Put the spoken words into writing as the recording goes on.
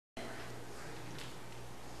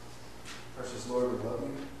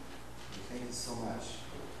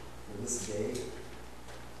this day,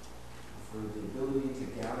 for the ability to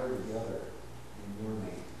gather together in your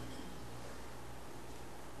name.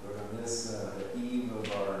 Lord, on this the eve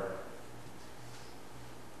of our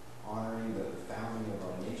honoring the founding of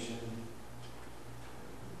our nation,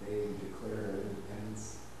 the day we declare our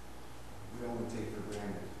independence, we don't want to take for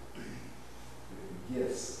granted the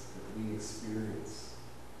gifts that we experience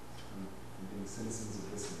from being citizens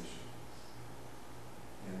of this nation.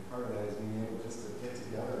 And part of that is being able just to get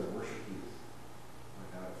together and worship you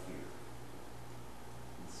without fear.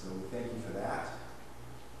 And so we thank you for that.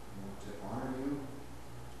 We want to honor you,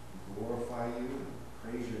 and glorify you, and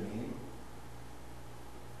praise your name,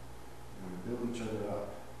 and build each other up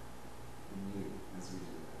in you as we do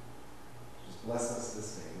that. Just bless us this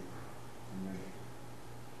day in your name.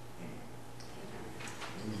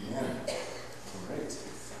 Amen. Amen. All right.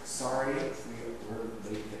 Sorry,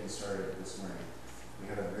 we're late getting started this morning. We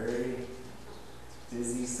had a very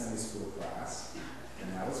busy Sunday school class,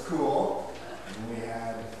 and that was cool. And then we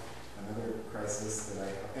had another crisis that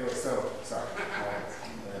anyway, so, sorry.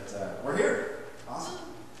 But we're here. Awesome.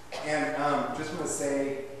 And just want to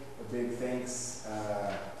say a big thanks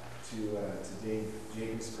to Dave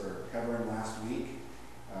Jacobs for covering last week.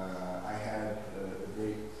 I had the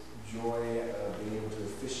great joy of being able to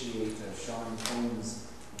officiate Sean Combs'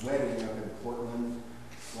 wedding up in Portland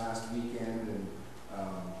last weekend, and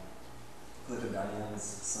Cliff and Diane's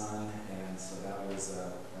son, and so that was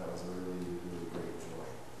a really, really great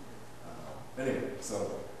joy. Anyway,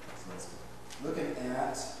 so let's go. Looking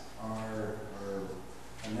at our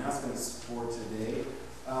announcements for today,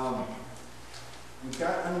 we've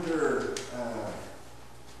got under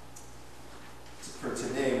for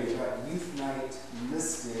today we've got Youth Night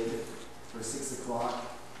listed for 6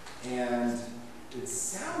 o'clock, and it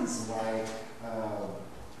sounds like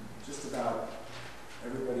just about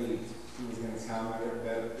everybody who was going to come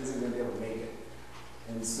isn't going to be able to make it.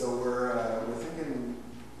 And so we're thinking,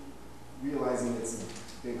 realizing it's a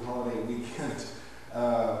big holiday weekend,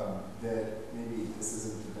 that maybe this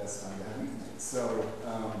isn't the best time to have youth night.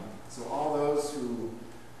 So all those who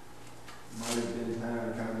might have been planning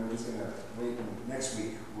on coming, we're just going to wait, and next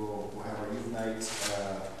week we'll have our youth night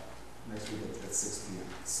next week at 6 p.m.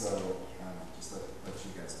 So just let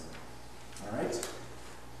you guys know. All right.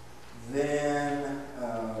 Then,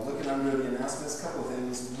 looking under the announcements, a couple of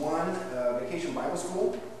things. One, Vacation Bible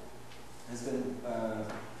School has been,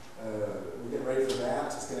 we're getting ready for that.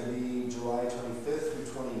 It's going to be July 25th through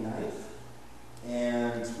 29th.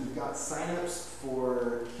 And we've got sign-ups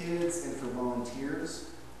for kids and for volunteers.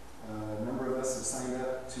 A number of us have signed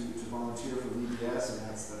up to volunteer for VBS, and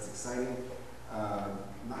that's exciting.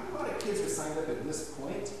 Not a lot of kids are signed up at this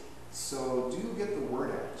point, so do get the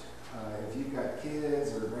word out. If you've got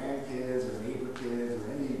kids or grandkids or neighbor kids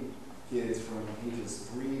or any kids from ages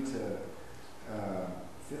 3 to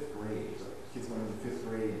 5th grade, kids going into 5th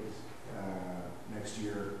grade next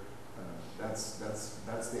year, that's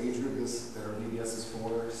the age group that our VBS is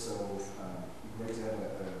for. So it'd be great to have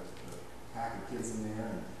a pack of kids in there.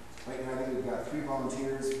 And right now I think we've got 3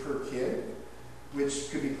 volunteers per kid, which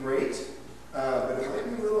could be great, but it might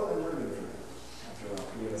be a little unnerving for them after all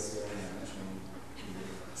 3 of us staring at mentioning.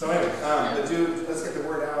 So anyway, but let's get the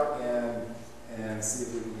word out and see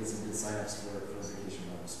if we can get some good signups for Vacation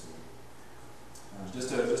Bible School.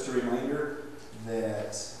 Just a reminder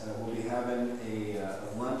that we'll be having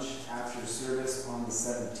a lunch after service on the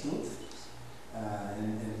 17th,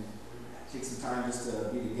 and take some time just to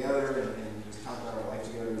be together and just talk about our life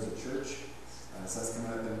together as a church. So that's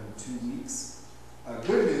coming up in 2 weeks.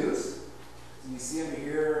 Good news, you see under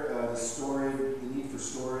here the need for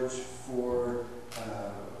storage for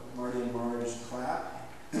Marty and Marge Clapp.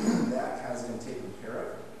 That has been taken care of.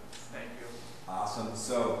 Thank you. Awesome.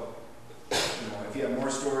 So, if you have more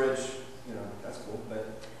storage, that's cool,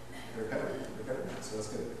 but they're covered now, so that's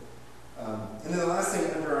good. And then the last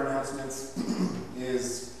thing under our announcements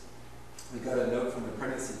is we got a note from the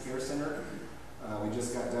Pregnancy Care Center. We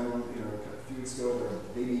just got done, a few weeks ago, their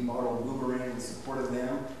baby bottle boomerang in support of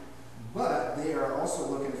them. But they are also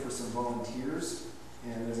looking for some volunteers,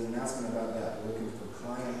 and there's an announcement about that. They're looking for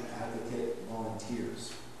client advocate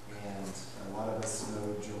volunteers. And a lot of us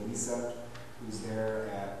know Jolisa, who's there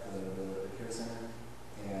at the care center,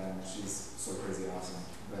 and she's so crazy awesome.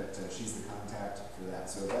 But she's the contact for that.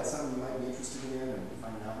 So if that's something you might be interested in and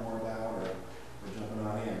finding out more about, or jumping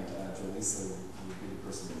on in, Jolisa would be the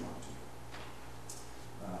person to talk to.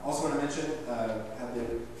 Also want to mention, I've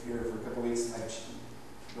been here for a couple weeks.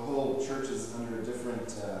 The whole church is under a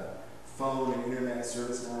different phone and internet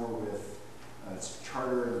service now with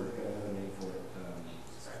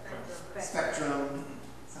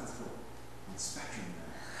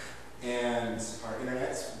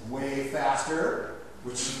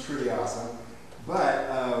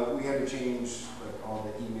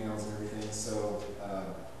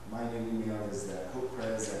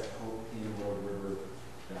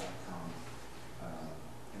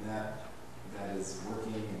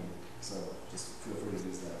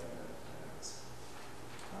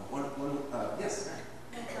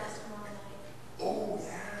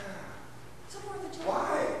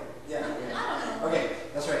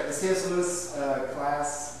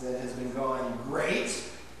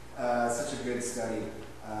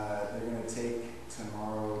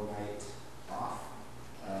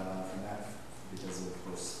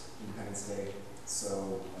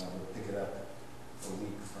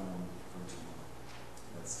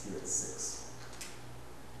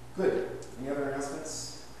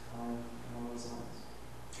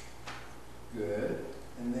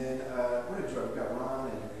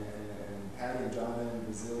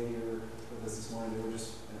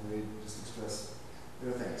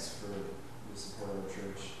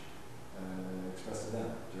church expressed to them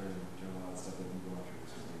during a lot of the stuff they've been going through,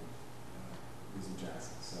 especially losing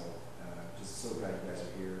Jackson. So just so glad you guys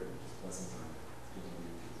are here, and just blessings on you. It's good to be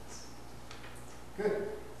with Jesus. Good.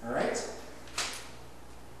 All right.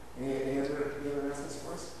 Any other announcements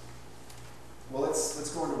for us? Well,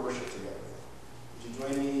 let's go into worship together. Would you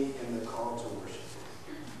join me in the call to worship?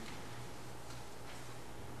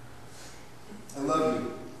 I love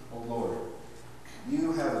you, O Lord.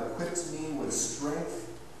 You have equipped me with strength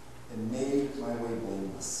and made my way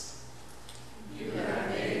blameless. You have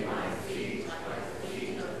made my feet like the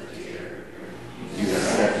feet of the deer. You have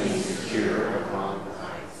set me secure upon the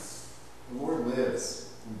heights. The Lord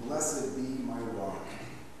lives, and blessed be my rock,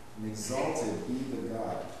 and exalted be the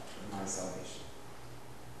God of my salvation.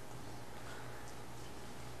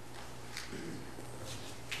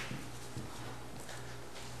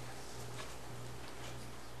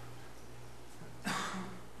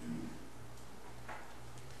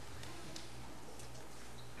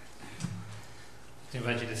 I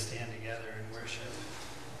invite you to stand together and worship.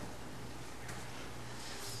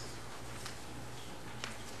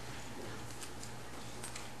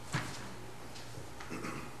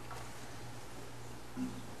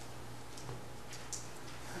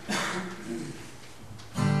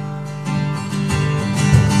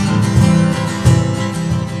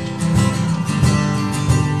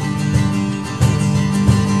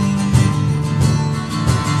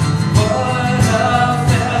 What a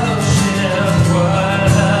fellowship, what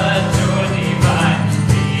a joy divine.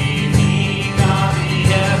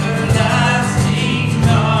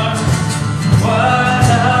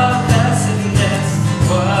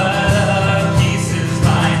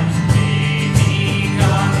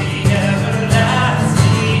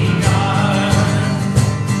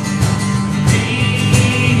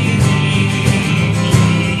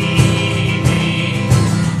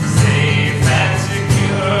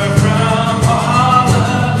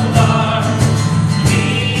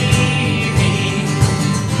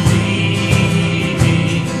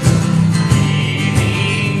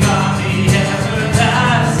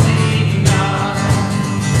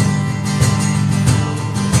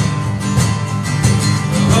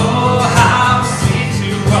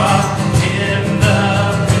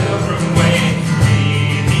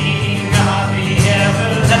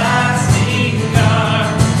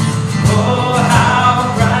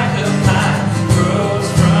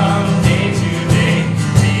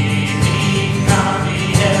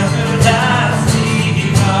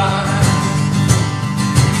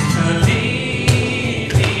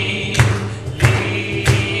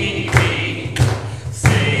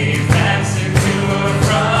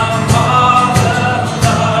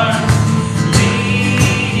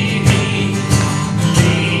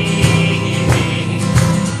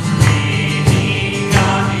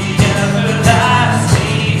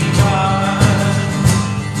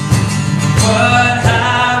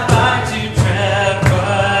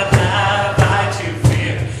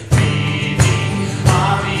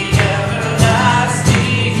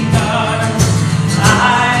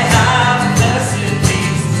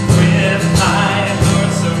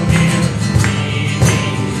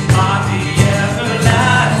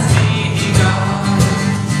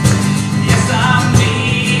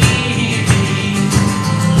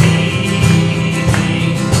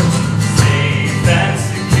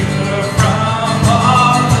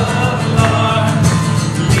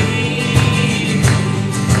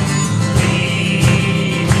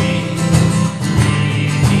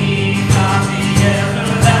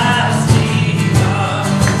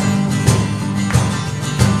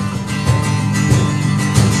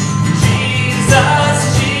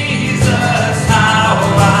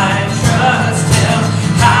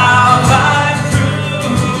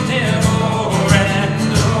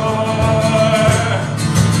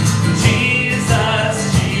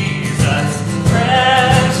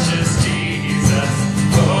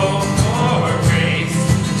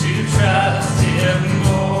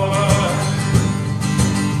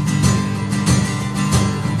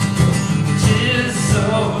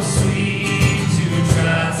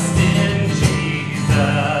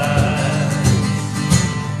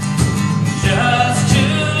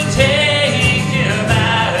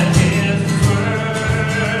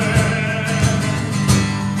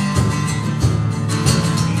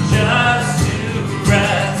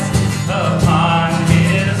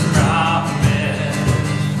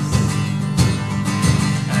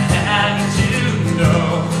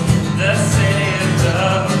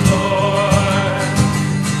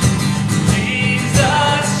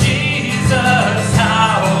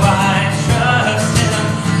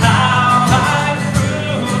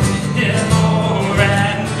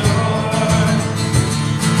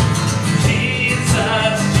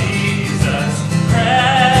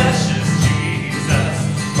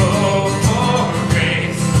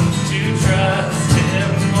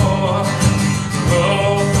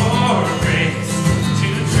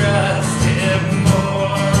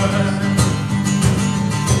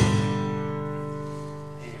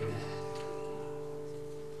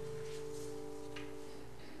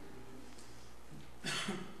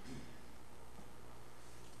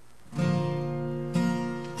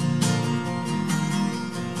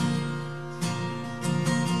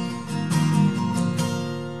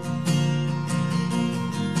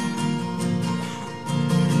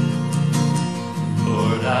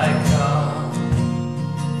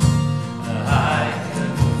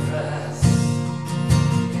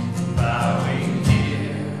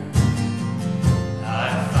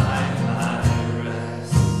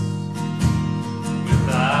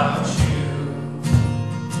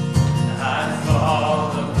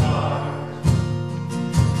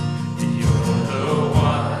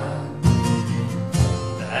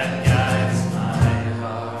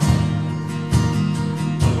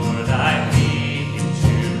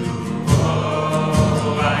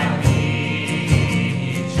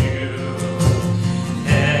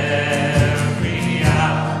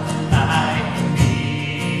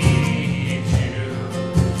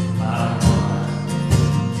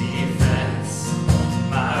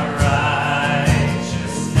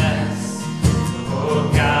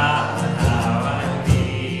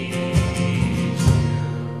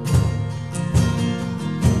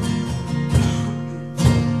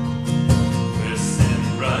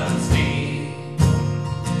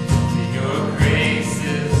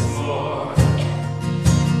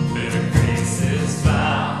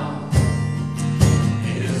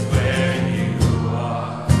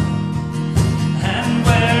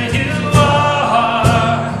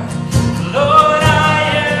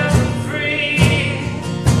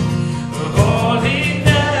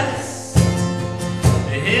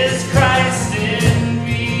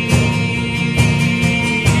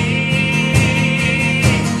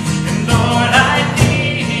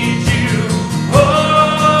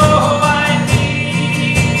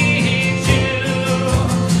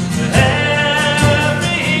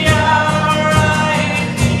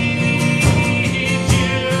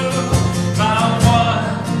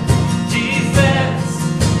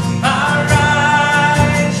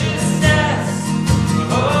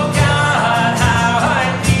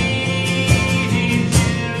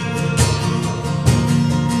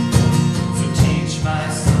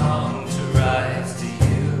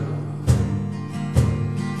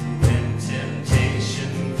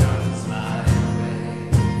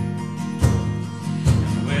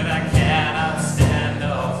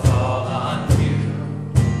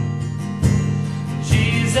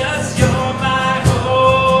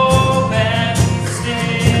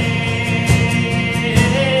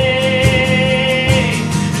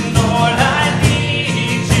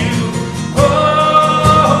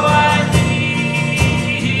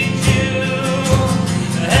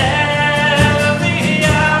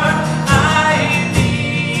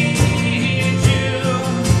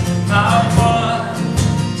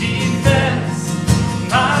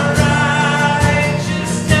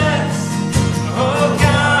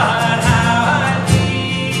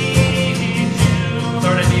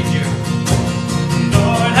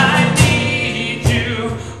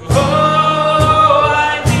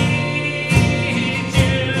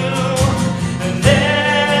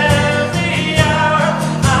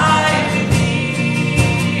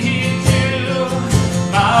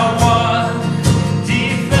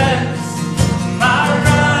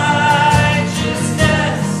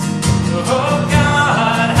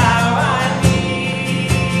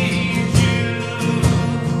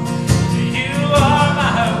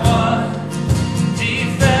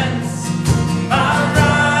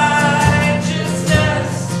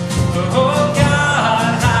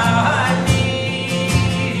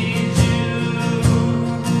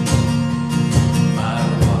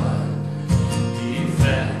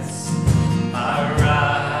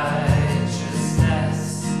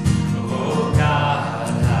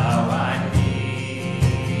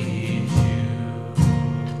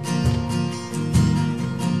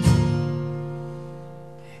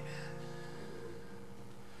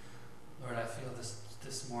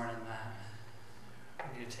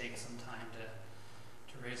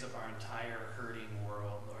 raise up our entire hurting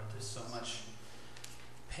world, Lord. There's so much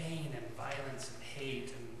pain and violence and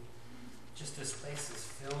hate, and just this place is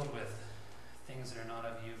filled with things that are not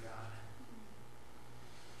of you, God.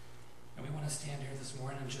 And we want to stand here this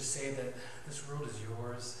morning and just say that this world is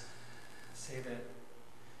yours. Say that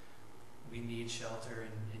we need shelter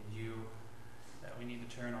in you, that we need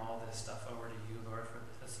to turn all this stuff over to you, Lord, for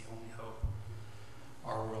that's the only hope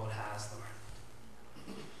our world has, Lord.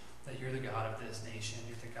 That you're the God of this nation,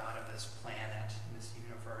 you're the God of this planet, and this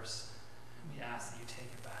universe. And we ask that you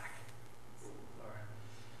take it back, Lord.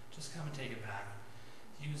 Just come and take it back.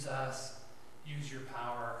 Use us, use your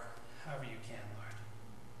power, however you can, Lord.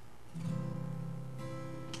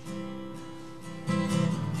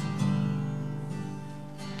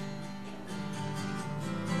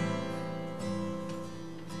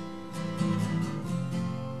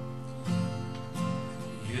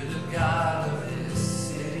 You're the God of this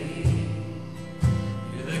city.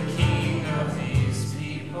 You're the King of these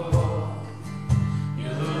people.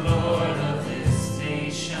 You're the Lord of this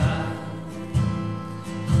nation.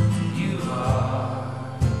 You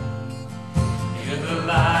are. You're the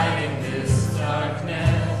light in this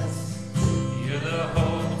darkness. You're the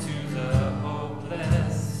hope to the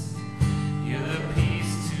hopeless. You're the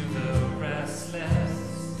peace to the restless.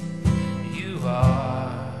 You are.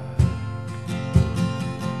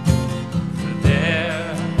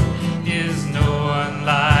 There is no one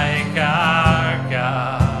like our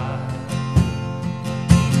God.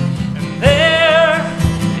 And there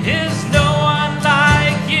is no one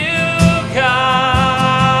like you, God.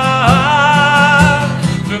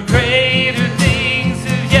 For greater things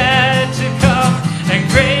have yet to come, and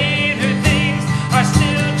greater things are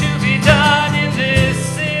still to be done in this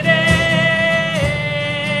city.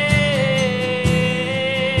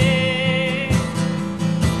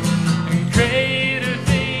 And greater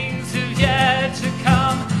things have yet to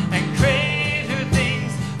come, and greater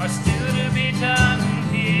things are still to be done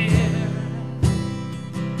here.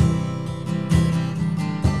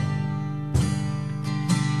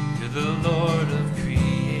 You're the Lord of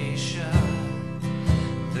creation,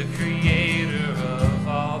 the creator of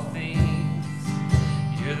all things.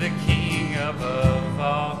 You're the King above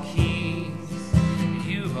all kings.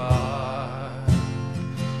 You are.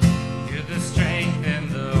 You're the strength and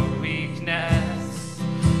the weakness.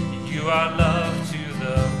 You are love to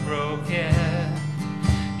the broken.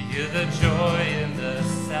 You're the joy and the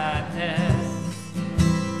sadness.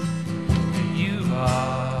 And you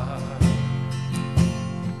are.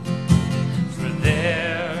 For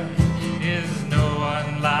there is no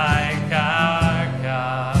one like our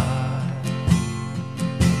God.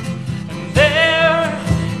 And there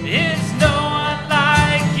is no one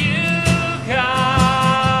like you, God.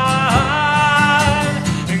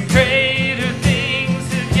 And greater things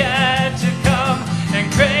have yet to come,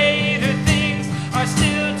 and greater things are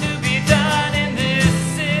still to be done in this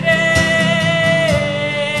city.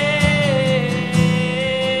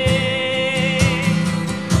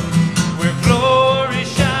 Where glory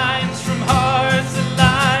shines from hearts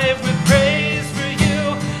alive with praise for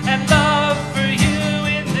you and love for you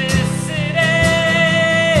in this city.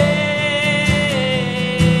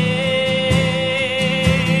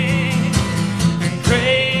 And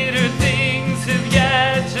greater things have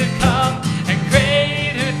yet to come, and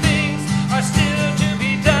greater things are still to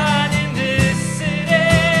be done in this city.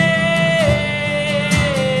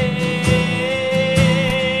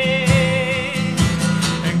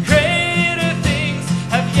 And greater things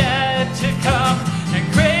have yet to come, and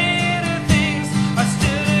greater things are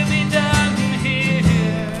still to be done here.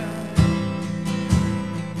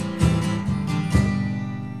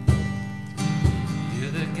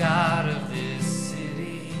 You're the God of this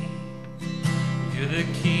city. You're the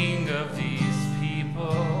King of these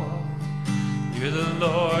people. You're the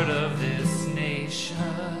Lord of this nation.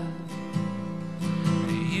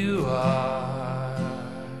 You are.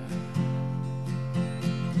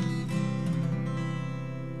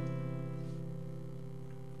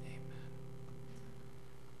 Amen.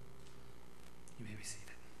 You may be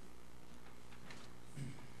seated.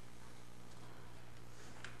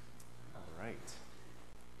 All right.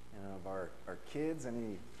 And of our kids,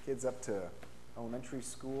 any kids up to elementary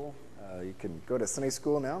school, you can go to Sunday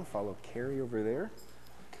school now and follow Carrie over there.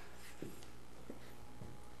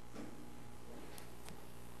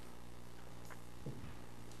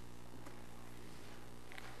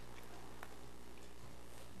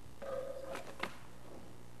 I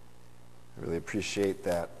really appreciate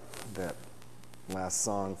that last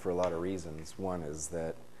song for a lot of reasons. One is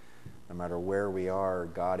that no matter where we are,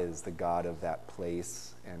 God is the God of that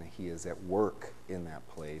place, and He is at work in that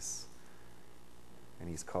place. and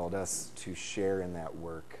he's called us to share in that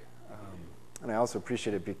work. And I also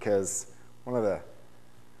appreciate it because one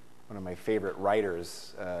of my favorite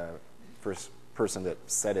writers, first person that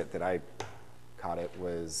said it that I caught it,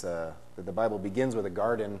 was that the Bible begins with a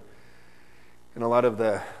garden, and a lot of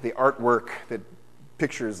the artwork that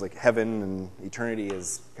pictures like heaven and eternity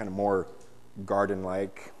is kind of more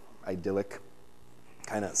garden-like, idyllic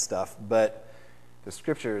kind of stuff, but the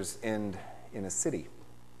scriptures end in a city,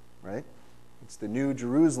 right? It's the New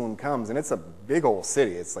Jerusalem comes, and it's a big old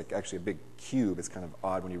city. It's like actually a big cube. It's kind of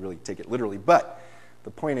odd when you really take it literally, but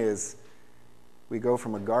the point is we go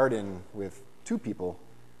from a garden with 2 people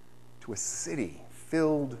to a city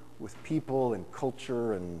filled with people and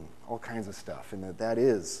culture and all kinds of stuff, and that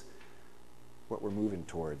is what we're moving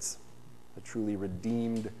towards, a truly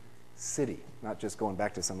redeemed city, not just going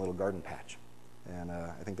back to some little garden patch. And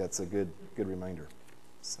I think that's a good reminder.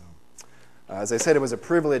 So, as I said, it was a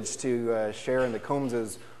privilege to share in the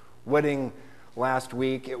Combs' wedding last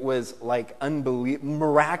week. It was like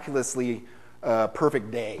miraculously perfect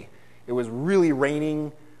day. It was really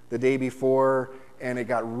raining the day before, and it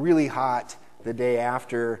got really hot the day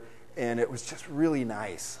after, and it was just really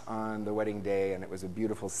nice on the wedding day, and it was a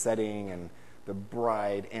beautiful setting, and the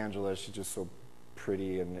bride, Angela, she's just so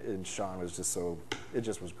pretty, and Sean was just it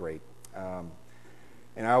just was great.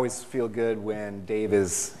 And I always feel good when Dave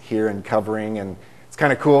is here and covering, and it's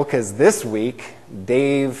kind of cool because this week,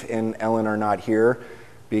 Dave and Ellen are not here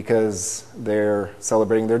because they're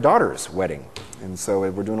celebrating their daughter's wedding. And so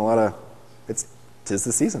we're doing a lot of, tis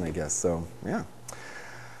the season, I guess, so yeah.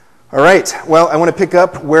 All right, well, I want to pick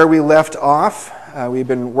up where we left off. We've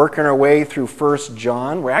been working our way through 1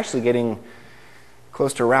 John. We're actually getting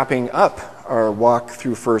close to wrapping up our walk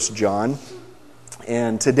through 1 John.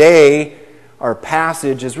 And today, our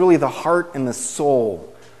passage is really the heart and the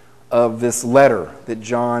soul of this letter that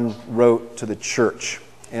John wrote to the church.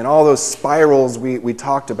 And all those spirals we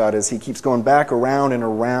talked about as he keeps going back around and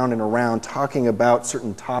around and around, talking about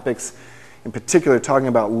certain topics, in particular talking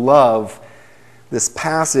about love. This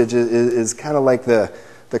passage is kind of like the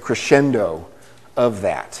crescendo of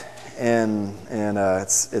that, and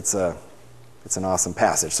it's an awesome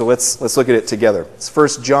passage. So let's look at it together. It's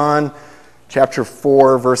 1 John chapter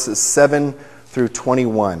 4, verses 7 through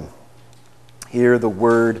 21. Hear the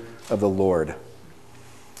word of the Lord.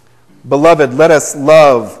 Beloved, let us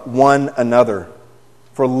love one another,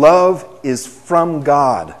 for love is from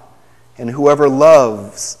God, and whoever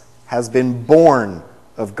loves has been born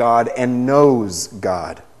of God and knows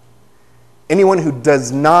God. Anyone who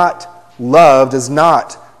does not love does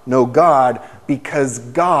not know God, because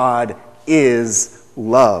God is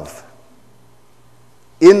love.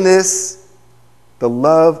 In this, the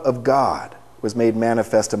love of God was made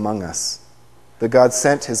manifest among us, that God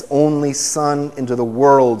sent his only Son into the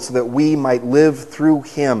world so that we might live through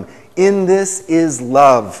him. In this is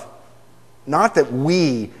love, not that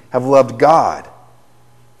we have loved God,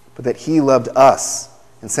 but that he loved us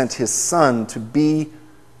and sent his Son to be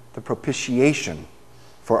the propitiation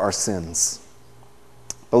for our sins.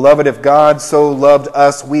 Beloved, if God so loved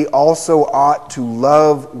us, we also ought to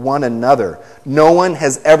love one another. No one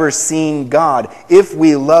has ever seen God. If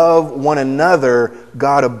we love one another,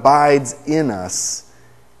 God abides in us,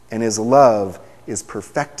 and his love is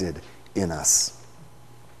perfected in us.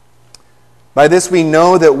 By this we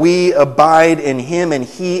know that we abide in him and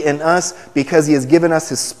he in us, because he has given us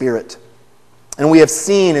his Spirit. And we have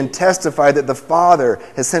seen and testified that the Father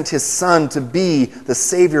has sent his Son to be the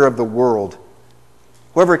Savior of the world.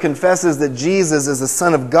 Whoever confesses that Jesus is the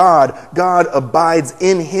Son of God, God abides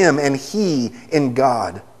in him and he in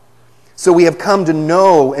God. So we have come to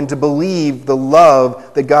know and to believe the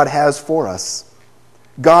love that God has for us.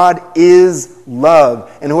 God is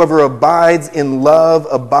love, and whoever abides in love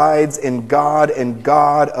abides in God, and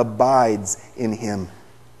God abides in him.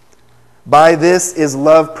 By this is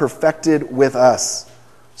love perfected with us,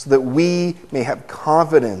 so that we may have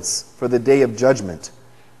confidence for the day of judgment.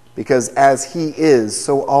 Because as he is,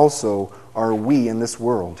 so also are we in this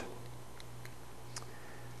world.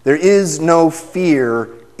 There is no fear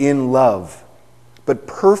in love, but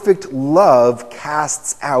perfect love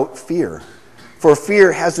casts out fear. For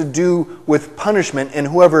fear has to do with punishment, and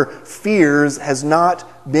whoever fears has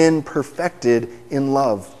not been perfected in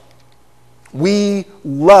love. We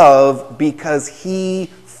love because he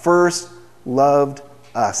first loved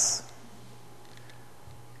us.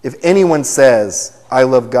 If anyone says, I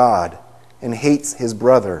love God, and hates his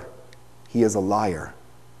brother, he is a liar.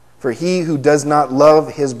 For he who does not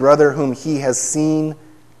love his brother whom he has seen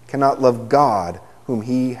cannot love God whom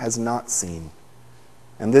he has not seen.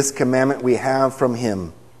 And this commandment we have from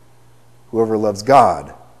him: whoever loves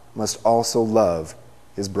God must also love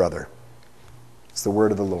his brother. It's the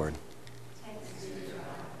word of the Lord.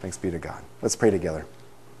 Thanks be to God. Let's pray together.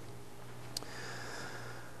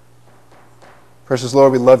 Precious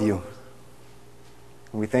Lord, we love you.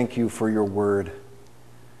 And we thank you for your word.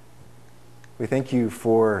 We thank you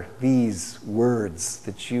for these words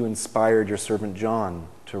that you inspired your servant John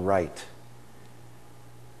to write,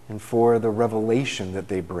 and for the revelation that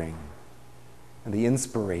they bring, and the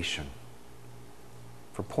inspiration,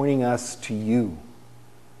 for pointing us to you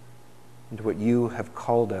and to what you have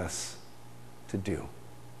called us to do.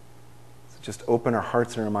 So just open our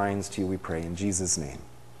hearts and our minds to you, we pray, in Jesus' name.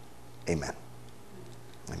 Amen.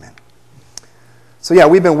 Amen. So yeah,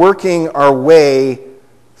 we've been working our way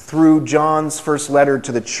through John's first letter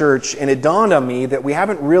to the church, and it dawned on me that we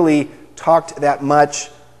haven't really talked that much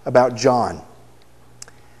about John.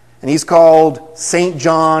 And he's called Saint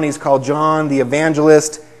John, he's called John the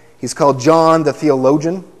Evangelist, he's called John the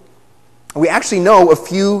Theologian. And we actually know a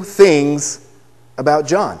few things about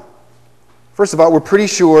John. First of all, we're pretty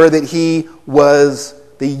sure that he was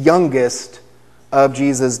the youngest of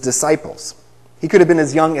Jesus' disciples. He could have been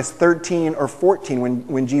as young as 13 or 14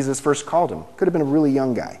 when Jesus first called him. Could have been a really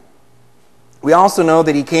young guy. We also know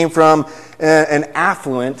that he came from an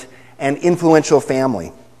affluent and influential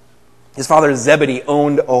family. His father Zebedee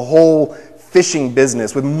owned a whole fishing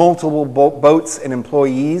business with multiple boats and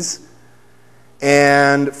employees.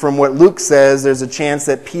 And from what Luke says, there's a chance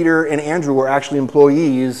that Peter and Andrew were actually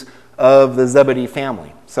employees of the Zebedee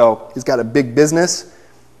family. So he's got a big business.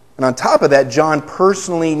 And on top of that, John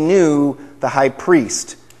personally knew the high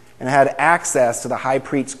priest and had access to the high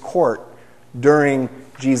priest's court during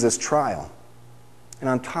Jesus' trial. And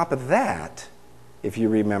on top of that, if you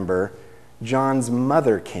remember, John's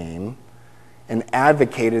mother came and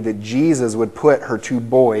advocated that Jesus would put her two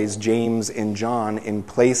boys, James and John, in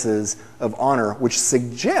places of honor, which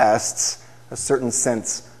suggests a certain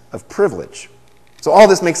sense of privilege. So all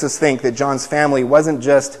this makes us think that John's family wasn't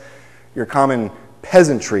just your common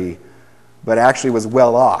peasantry, but actually was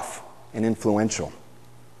well off and influential.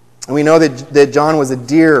 And we know that John was a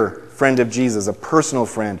dear friend of Jesus, a personal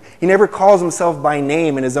friend. He never calls himself by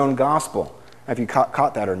name in his own gospel. I don't know if you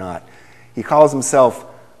caught that or not. He calls himself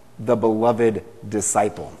the beloved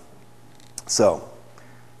disciple. So,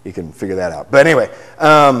 you can figure that out. But anyway,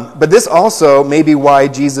 but this also may be why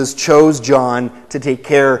Jesus chose John to take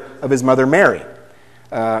care of his mother Mary.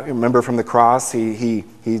 Remember from the cross, he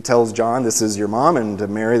tells John, this is your mom, and to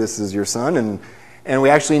Mary, this is your son. And we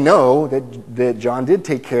actually know that John did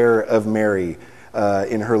take care of Mary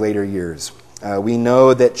in her later years. We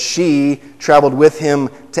know that she traveled with him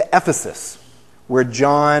to Ephesus, where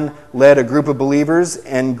John led a group of believers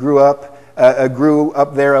and grew up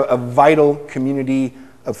there a vital community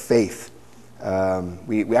of faith.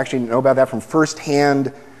 We actually know about that from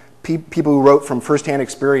firsthand. People who wrote from firsthand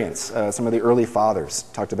experience, some of the early fathers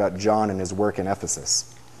talked about John and his work in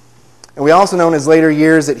Ephesus. And we also know in his later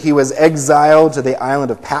years that he was exiled to the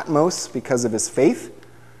island of Patmos because of his faith.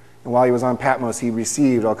 And while he was on Patmos, he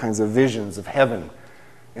received all kinds of visions of heaven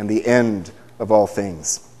and the end of all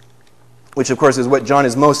things, which of course is what John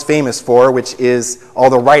is most famous for, which is all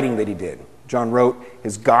the writing that he did. John wrote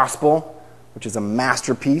his gospel, which is a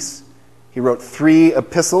masterpiece. He wrote 3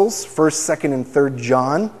 epistles, 1st, 2nd, and 3rd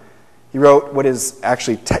John. He wrote what is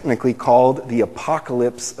actually technically called the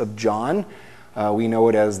Apocalypse of John. We know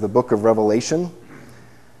it as the book of Revelation.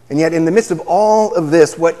 And yet in the midst of all of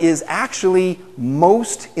this, what is actually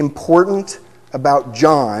most important about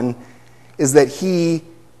John is that he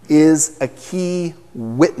is a key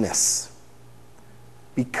witness.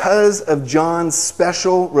 Because of John's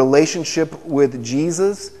special relationship with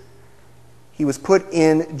Jesus, he was put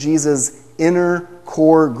in Jesus' inner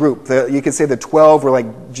core group. You could say the 12 were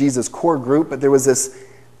like Jesus' core group, but there was this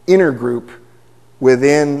inner group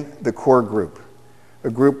within the core group. A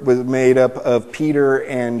group was made up of Peter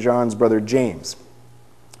and John's brother James.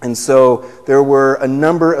 And so there were a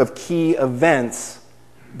number of key events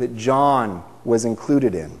that John was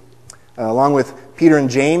included in. Along with Peter and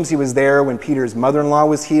James, he was there when Peter's mother-in-law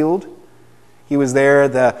was healed. He was there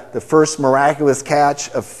the first miraculous catch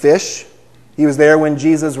of fish. He was there when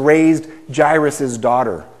Jesus raised Jairus'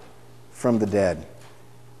 daughter from the dead.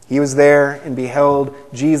 He was there and beheld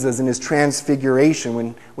Jesus in his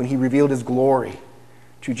transfiguration when he revealed his glory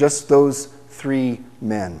to just those 3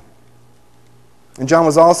 men. And John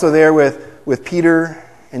was also there with Peter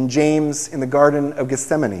and James in the Garden of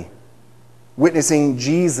Gethsemane, witnessing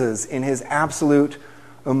Jesus in his absolute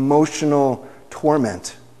emotional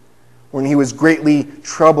torment, when he was greatly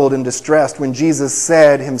troubled and distressed, when Jesus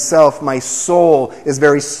said himself, "My soul is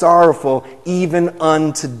very sorrowful, even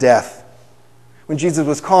unto death." when Jesus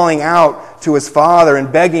was calling out to his Father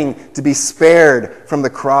and begging to be spared from the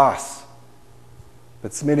cross,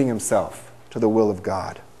 but submitting himself to the will of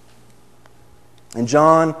God. And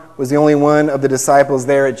John was the only one of the disciples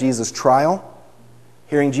there at Jesus' trial,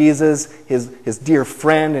 hearing Jesus, his dear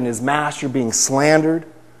friend and his master, being slandered,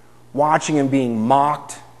 watching him being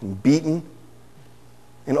mocked and beaten.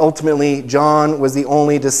 And ultimately, John was the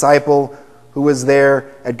only disciple who was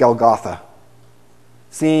there at Golgotha,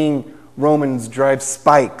 seeing Romans drive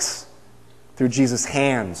spikes through Jesus'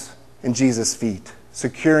 hands and Jesus' feet,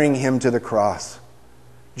 securing him to the cross.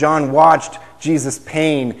 John watched Jesus'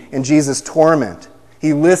 pain and Jesus' torment.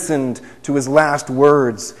 He listened to his last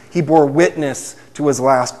words. He bore witness to his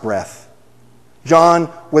last breath.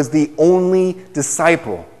 John was the only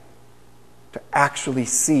disciple to actually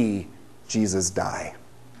see Jesus die.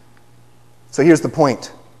 So here's the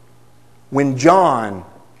point. When John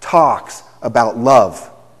talks about love,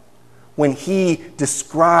 when he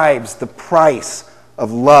describes the price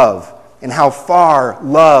of love and how far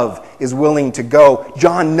love is willing to go,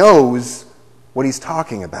 John knows what he's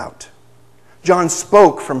talking about. John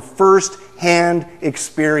spoke from first-hand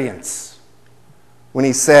experience when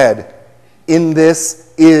he said, "In this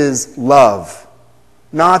is love.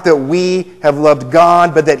 Not that we have loved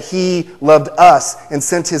God, but that he loved us and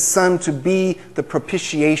sent his Son to be the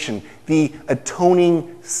propitiation, the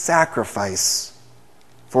atoning sacrifice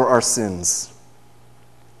for our sins."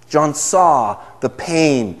 John saw the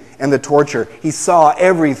pain and the torture. He saw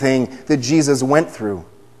everything that Jesus went through.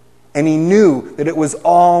 And he knew that it was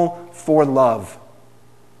all for love.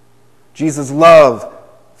 Jesus' love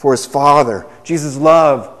for his Father. Jesus'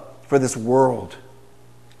 love for this world.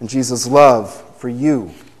 And Jesus' love for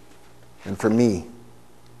you and for me.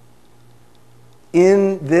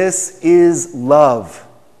 In this is love.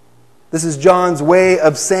 This is John's way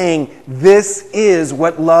of saying this is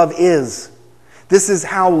what love is. This is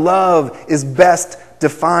how love is best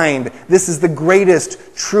defined. This is the greatest,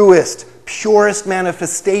 truest, purest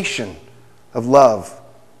manifestation of love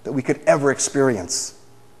that we could ever experience.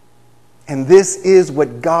 And this is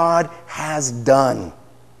what God has done.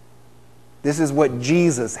 This is what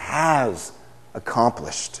Jesus has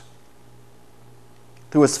accomplished.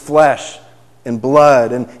 Through his flesh and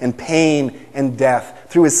blood and pain and death,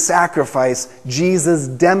 through his sacrifice, Jesus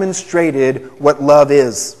demonstrated what love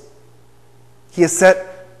is. He has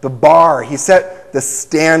set the bar, he set the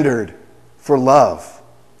standard for love.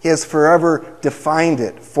 He has forever defined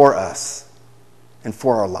it for us and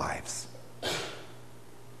for our lives.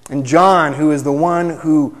 And John, who is the one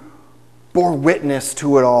who bore witness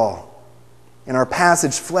to it all, in our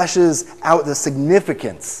passage fleshes out the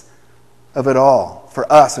significance of it all for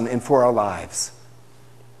us and for our lives.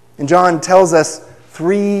 And John tells us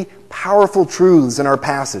three powerful truths in our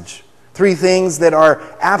passage. Three things that are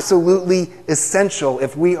absolutely essential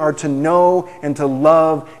if we are to know and to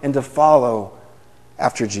love and to follow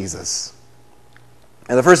after Jesus.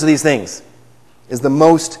 And the first of these things is the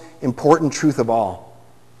most important truth of all.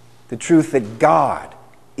 The truth that God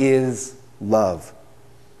is love.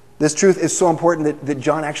 This truth is so important that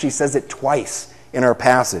John actually says it twice in our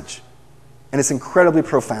passage. And it's incredibly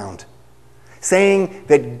profound. Saying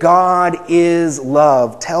that God is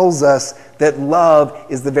love tells us that love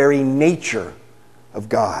is the very nature of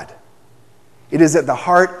God. It is at the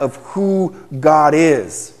heart of who God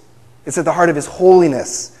is. It's at the heart of his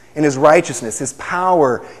holiness and his righteousness, his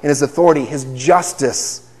power and his authority, his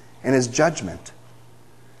justice and his judgment.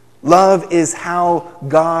 Love is how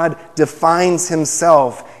God defines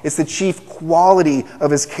himself. It's the chief quality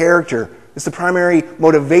of his character. It's the primary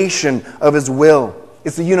motivation of his will.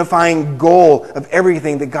 It's the unifying goal of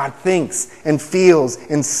everything that God thinks and feels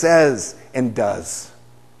and says and does.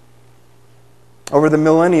 Over the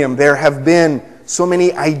millennium, there have been so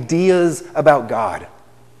many ideas about God,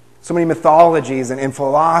 so many mythologies and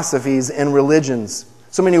philosophies and religions,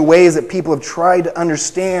 so many ways that people have tried to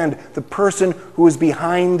understand the person who is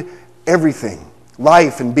behind everything,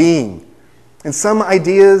 life and being. And some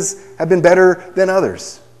ideas have been better than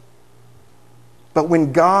others. But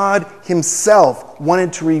when God himself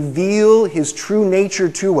wanted to reveal his true nature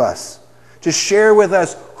to us, to share with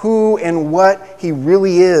us who and what he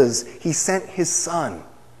really is, he sent his Son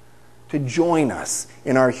to join us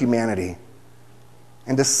in our humanity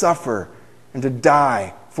and to suffer and to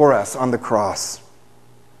die for us on the cross.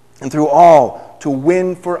 And through all, to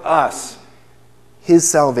win for us his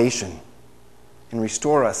salvation and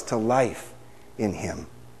restore us to life in him.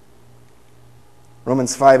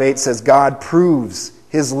 Romans 5:8 says, God proves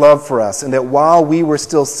his love for us, and that while we were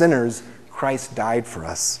still sinners, Christ died for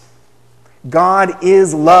us. God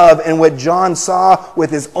is love, and what John saw with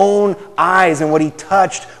his own eyes and what he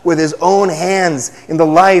touched with his own hands in the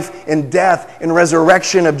life and death and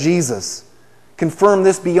resurrection of Jesus confirmed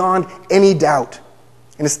this beyond any doubt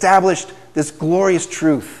and established this glorious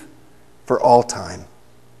truth for all time.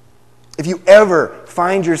 If you ever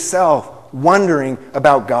find yourself wondering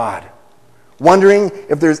about God, wondering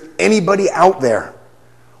if there's anybody out there,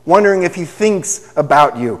 wondering if he thinks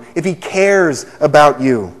about you, if he cares about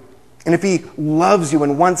you, and if he loves you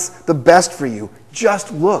and wants the best for you,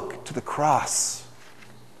 just look to the cross.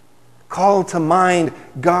 Call to mind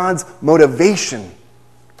God's motivation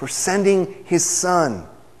for sending his Son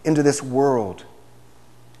into this world,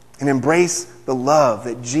 and embrace the love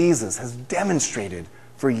that Jesus has demonstrated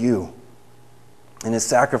for you in his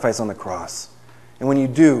sacrifice on the cross. And when you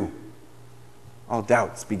do, all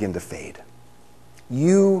doubts begin to fade.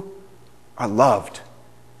 You are loved.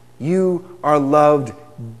 You are loved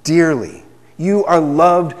dearly. You are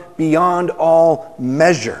loved beyond all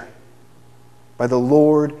measure by the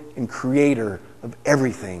Lord and Creator of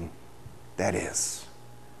everything that is.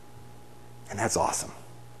 And that's awesome.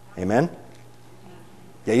 Amen?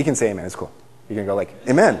 Yeah, you can say amen. It's cool. You can go like,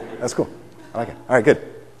 amen. That's cool. I like it. All right, good.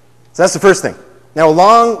 So that's the first thing. Now,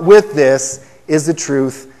 along with this is the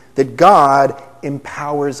truth that God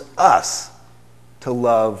empowers us to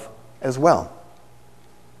love as well.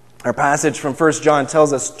 Our passage from 1 John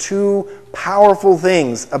tells us two powerful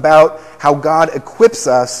things about how God equips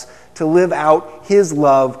us to live out his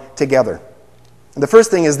love together. And the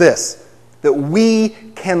first thing is this, that we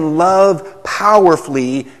can love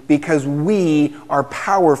powerfully because we are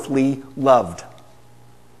powerfully loved.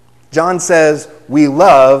 John says we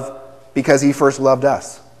love because he first loved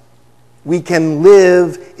us. We can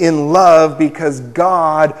live in love because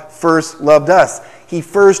God first loved us. He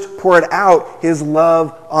first poured out his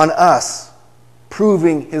love on us,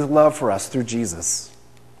 proving his love for us through Jesus.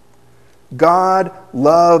 God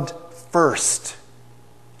loved first.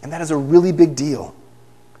 And that is a really big deal,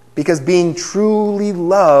 because being truly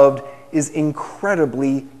loved is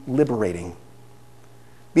incredibly liberating.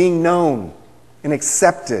 Being known and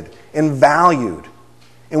accepted and valued,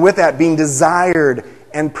 and with that being desired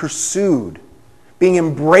and pursued, being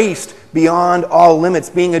embraced beyond all limits,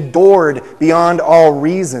 being adored beyond all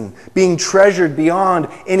reason, being treasured beyond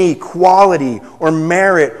any quality or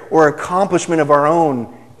merit or accomplishment of our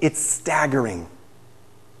own, it's staggering.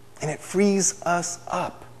 And it frees us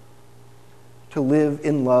up to live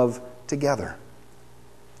in love together.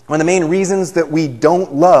 One of the main reasons that we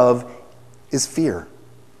don't love is fear.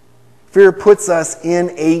 Fear puts us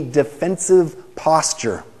in a defensive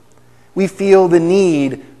posture. We feel the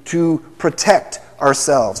need to protect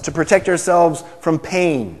ourselves from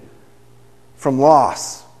pain, from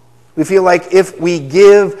loss. We feel like if we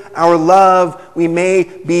give our love, we may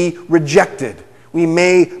be rejected, we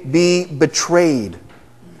may be betrayed,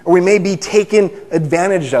 or we may be taken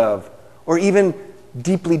advantage of, or even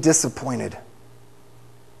deeply disappointed.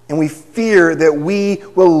 And we fear that we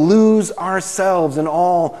will lose ourselves in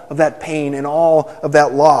all of that pain and all of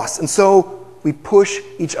that loss. And so we push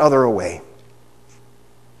each other away.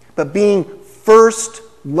 But being first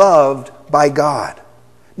loved by God,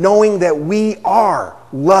 knowing that we are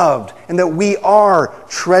loved and that we are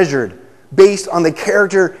treasured based on the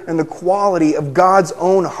character and the quality of God's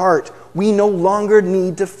own heart, we no longer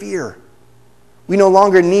need to fear. We no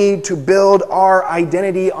longer need to build our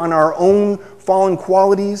identity on our own fallen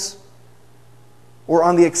qualities or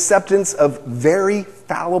on the acceptance of very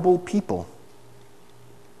fallible people.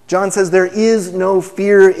 John says there is no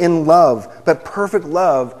fear in love, but perfect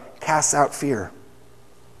love casts out fear.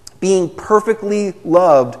 Being perfectly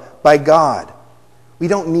loved by God, we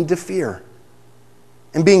don't need to fear.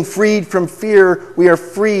 And being freed from fear, we are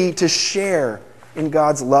free to share in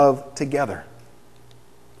God's love together.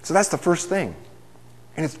 So that's the first thing.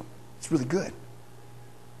 And it's really good.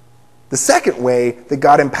 The second way that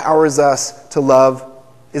God empowers us to love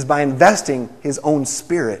is by investing his own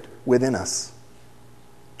Spirit within us.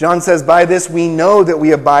 John says, by this we know that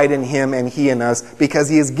we abide in him and he in us, because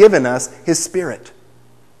he has given us his Spirit.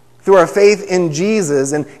 Through our faith in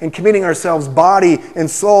Jesus and committing ourselves body and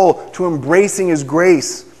soul to embracing his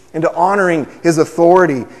grace and to honoring his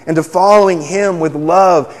authority and to following him with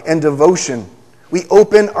love and devotion, we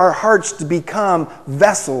open our hearts to become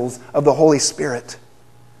vessels of the Holy Spirit,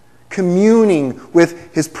 communing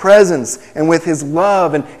with his presence and with his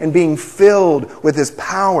love and being filled with his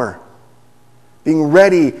power, being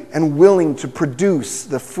ready and willing to produce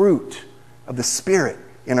the fruit of the Spirit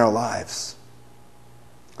in our lives.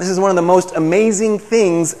 This is one of the most amazing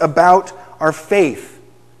things about our faith,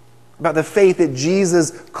 about the faith that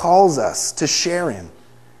Jesus calls us to share in,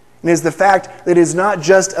 And it is the fact that it is not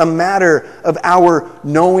just a matter of our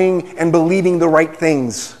knowing and believing the right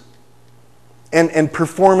things and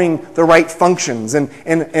performing the right functions and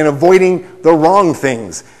avoiding the wrong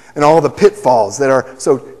things and all the pitfalls that are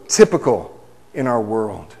so typical in our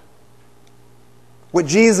world. What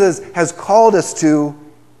Jesus has called us to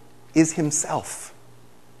is himself,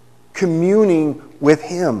 communing with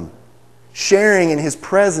him, sharing in his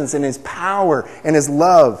presence and his power and his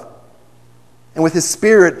love, and with his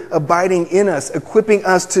Spirit abiding in us, equipping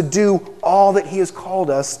us to do all that he has called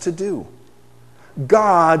us to do.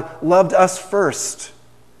 God loved us first.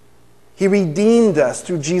 He redeemed us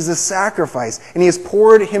through Jesus' sacrifice, and he has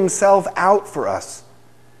poured himself out for us.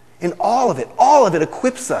 And all of it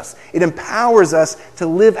equips us. It empowers us to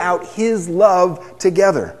live out his love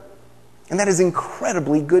together. And that is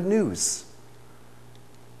incredibly good news.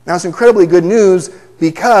 Now, it's incredibly good news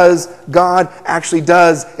because God actually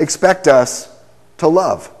does expect us to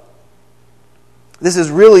love. This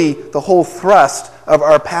is really the whole thrust of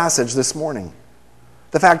our passage this morning.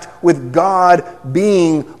 The fact, with God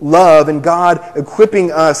being love and God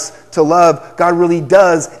equipping us to love, God really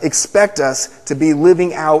does expect us to be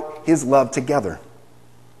living out his love together.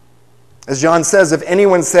 As John says, if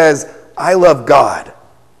anyone says, I love God,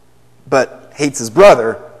 but hates his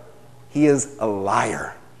brother, he is a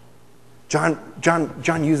liar. John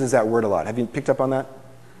uses that word a lot. Have you picked up on that?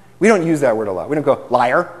 We don't use that word a lot. We don't go,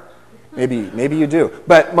 liar. Maybe you do.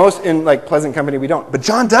 But most in pleasant company, we don't. But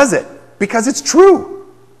John does it because it's true.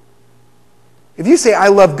 If you say, I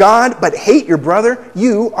love God, but hate your brother,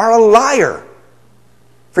 you are a liar.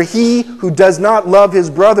 For he who does not love his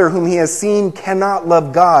brother whom he has seen cannot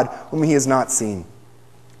love God whom he has not seen.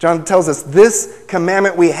 John tells us this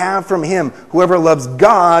commandment we have from him. Whoever loves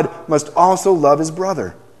God must also love his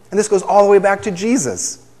brother. And this goes all the way back to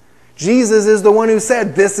Jesus. Jesus is the one who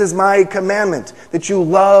said, this is my commandment, that you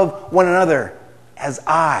love one another as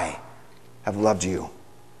I have loved you.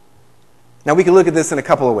 Now we can look at this in a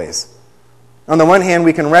couple of ways. On the one hand,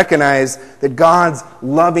 we can recognize that God's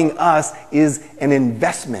loving us is an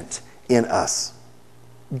investment in us.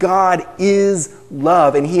 God is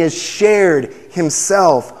love, and he has shared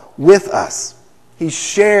himself with us. He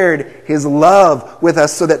shared his love with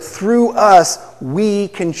us so that through us, we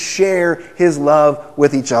can share his love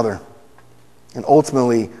with each other and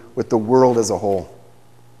ultimately with the world as a whole.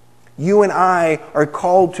 You and I are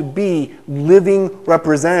called to be living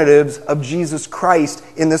representatives of Jesus Christ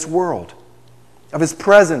in this world, of his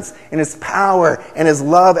presence and his power and his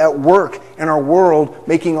love at work in our world,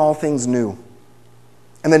 making all things new.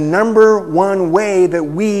 And the number one way that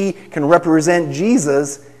we can represent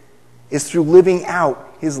Jesus is through living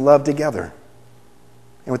out his love together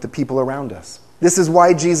and with the people around us. This is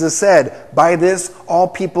why Jesus said, by this all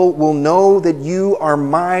people will know that you are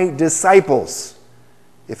my disciples,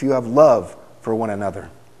 if you have love for one another.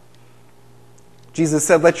 Jesus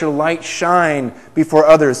said, let your light shine before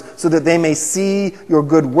others so that they may see your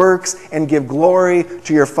good works and give glory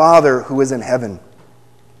to your Father who is in heaven.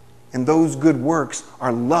 And those good works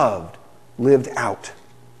are lived out,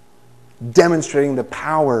 demonstrating the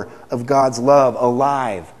power of God's love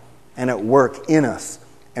alive and at work in us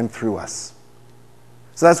and through us.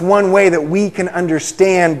 So that's one way that we can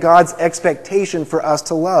understand God's expectation for us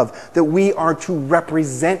to love, that we are to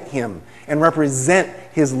represent him and represent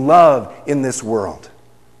his love in this world.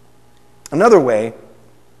 Another way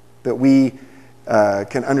that we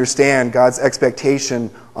can understand God's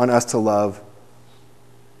expectation on us to love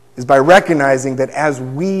is by recognizing that as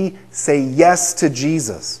we say yes to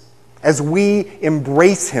Jesus, as we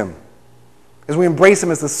embrace him as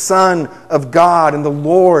the Son of God and the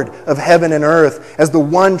Lord of heaven and earth, as the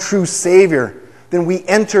one true Savior, then we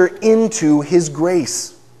enter into his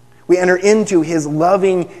grace. We enter into his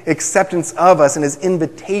loving acceptance of us and his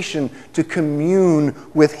invitation to commune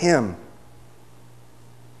with him.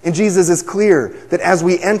 And Jesus is clear that as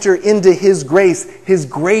we enter into his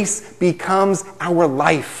grace becomes our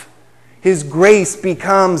life. His grace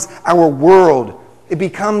becomes our world. It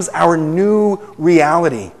becomes our new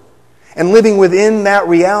reality. And living within that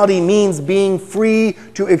reality means being free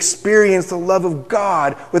to experience the love of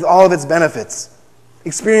God with all of its benefits.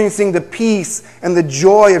 Experiencing the peace and the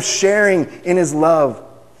joy of sharing in his love.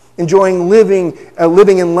 Enjoying living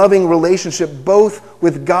in loving relationship both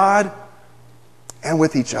with God and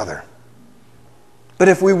with each other. But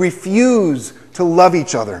if we refuse to love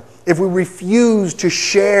each other, if we refuse to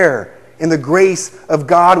share in the grace of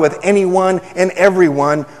God with anyone and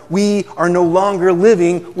everyone, we are no longer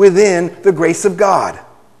living within the grace of God.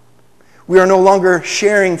 We are no longer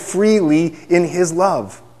sharing freely in his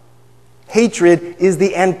love. Hatred is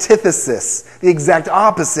the antithesis, the exact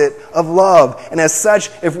opposite of love. And as such,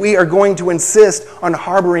 if we are going to insist on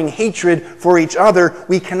harboring hatred for each other,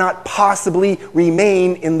 we cannot possibly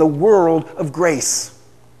remain in the world of grace.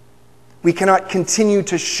 We cannot continue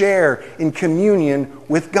to share in communion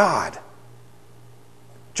with God.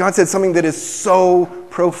 John said something that is so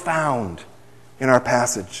profound in our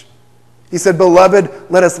passage. He said, "Beloved,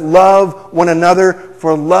 let us love one another,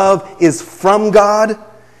 for love is from God,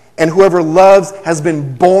 and whoever loves has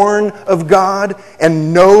been born of God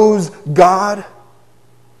and knows God.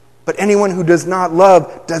 But anyone who does not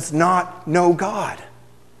love does not know God,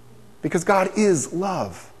 because God is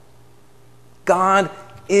love." God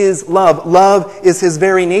is love. Love is his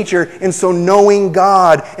very nature. And so knowing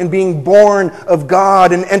God and being born of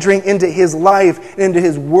God and entering into his life and into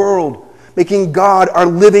his world, making God our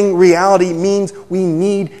living reality, means we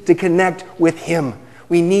need to connect with him.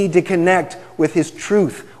 We need to connect with his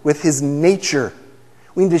truth, with his nature.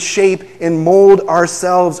 We need to shape and mold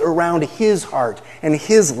ourselves around his heart and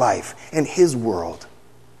his life and his world.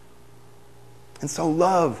 And so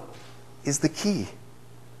love is the key.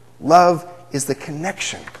 Love is the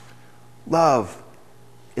connection. Love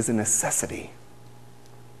is a necessity.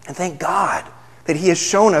 And thank God that he has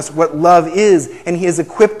shown us what love is, and he has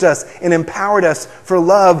equipped us and empowered us for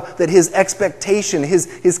love, that his expectation,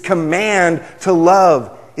 his command to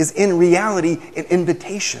love is in reality an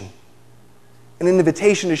invitation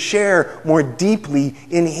to share more deeply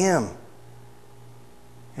in him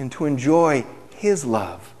and to enjoy his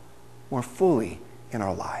love more fully in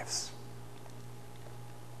our lives.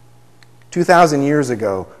 2,000 years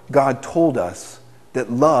ago, God told us that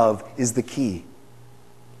love is the key.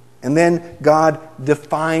 And then God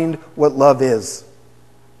defined what love is.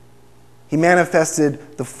 He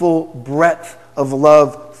manifested the full breadth of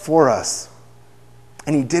love for us.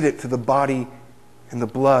 And he did it through the body and the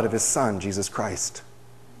blood of his Son, Jesus Christ.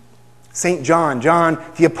 St. John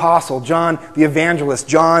the apostle, John the evangelist,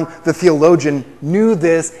 John the theologian, knew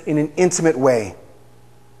this in an intimate way.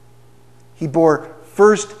 He bore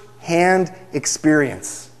first-hand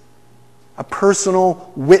experience, a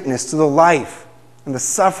personal witness to the life and the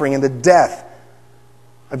suffering and the death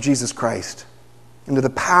of Jesus Christ, and to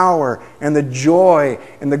the power and the joy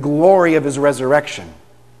and the glory of his resurrection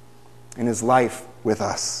and his life with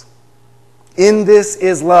us. In this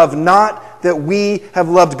is love, not that we have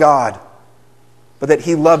loved God, but that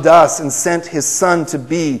he loved us and sent his Son to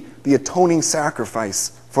be the atoning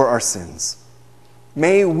sacrifice for our sins.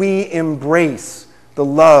 May we embrace the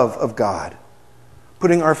love of God,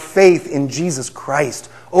 putting our faith in Jesus Christ,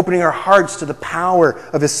 opening our hearts to the power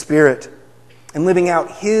of his Spirit, and living out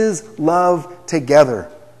his love together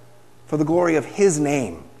for the glory of his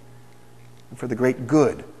name and for the great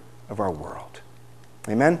good of our world.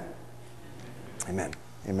 Amen? Amen.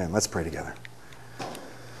 Amen. Let's pray together.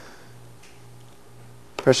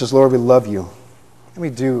 Precious Lord, we love you. And we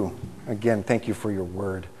do, again, thank you for your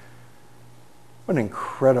word. What an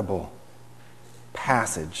incredible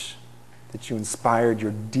passage that you inspired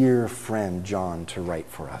your dear friend John to write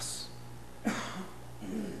for us.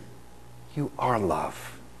 You are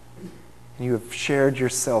love. And you have shared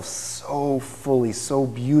yourself so fully, so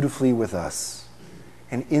beautifully with us.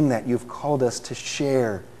 And in that, you've called us to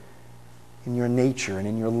share in your nature and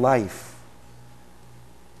in your life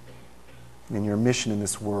and in your mission in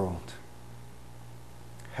this world.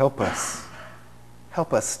 Help us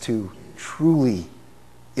to truly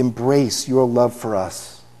embrace your love for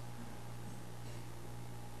us.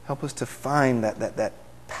 Help us to find that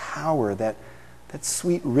power, that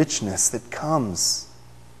sweet richness that comes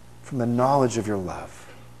from the knowledge of your love.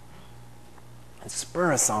 And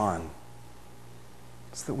spur us on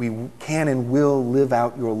so that we can and will live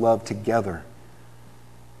out your love together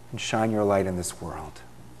and shine your light in this world.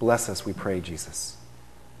 Bless us, we pray, Jesus,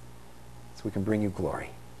 so we can bring you glory.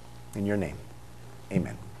 In your name,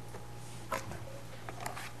 amen.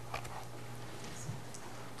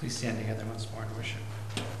 Please stand together once more in worship.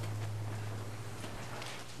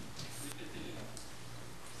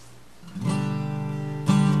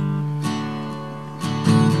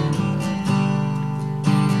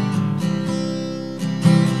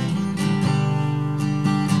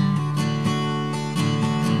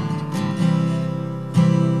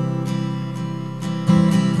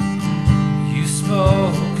 You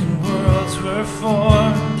spoke and worlds were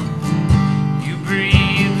formed. You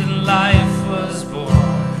breathed and life was born.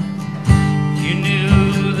 You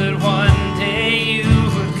knew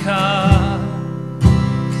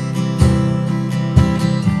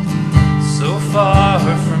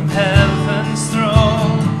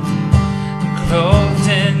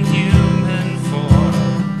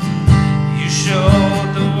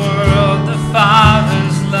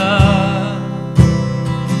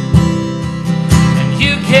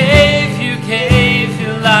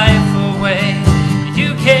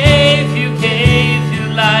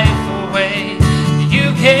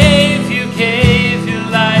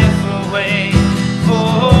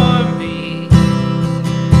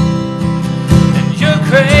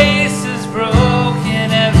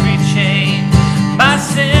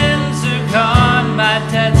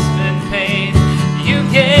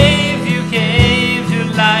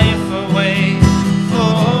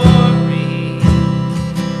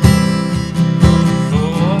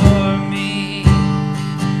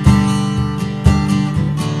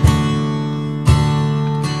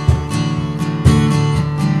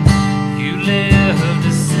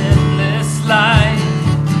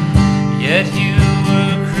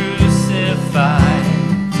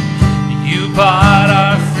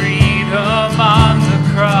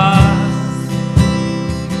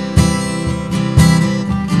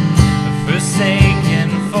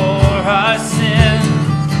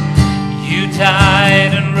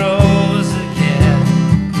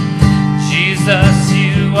Jesus,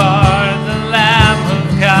 you are the Lamb of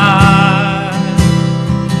God.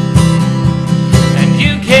 And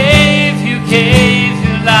you gave your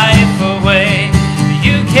life away.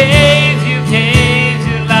 You gave your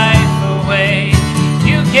life away.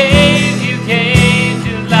 You gave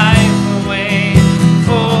your life away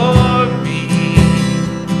for me.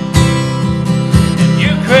 And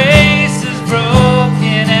your grace has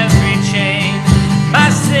broken every chain.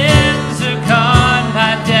 My sins are gone,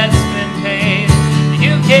 my debt's been paid.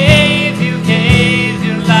 You gave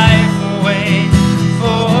your life away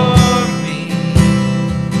for me.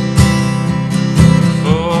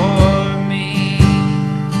 For me.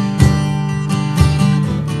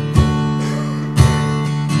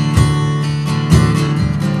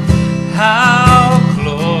 How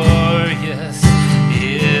glorious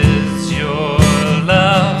is your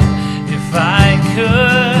love. If I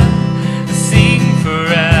could sing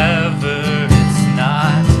forever, it's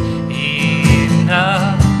not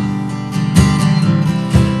enough.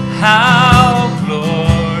 How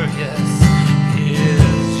glorious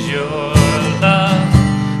is your love.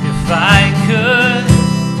 If I could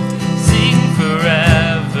sing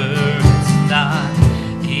forever, it's not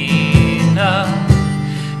enough.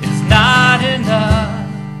 It's not enough.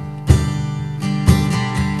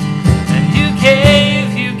 And you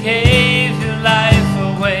gave your life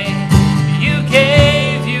away. You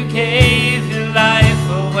gave your life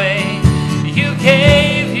away. You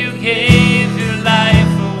gave your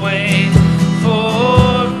life away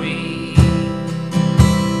for me.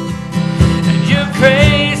 And your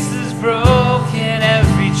grace has broken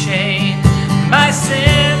every chain. My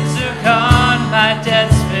sins are gone, my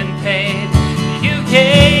debt's been paid. You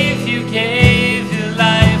gave your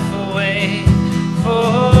life away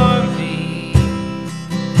for me.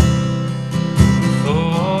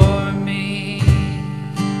 For me.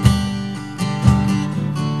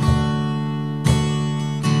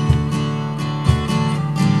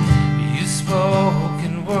 You spoke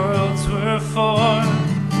and worlds were formed.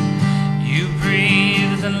 You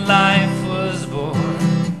breathed and life was born.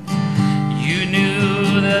 You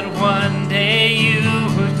knew that one day you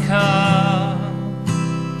would come.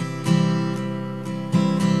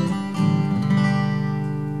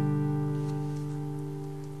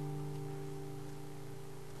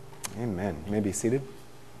 Amen. You may be seated.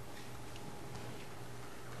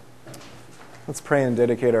 Let's pray and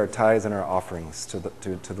dedicate our tithes and our offerings to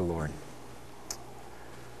the Lord.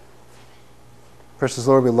 Precious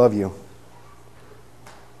Lord, we love you.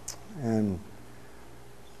 And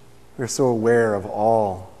we're so aware of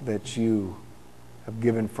all that you have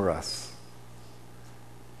given for us.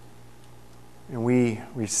 And we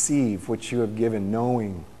receive what you have given,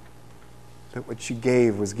 knowing that what you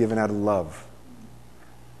gave was given out of love.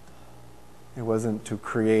 It wasn't to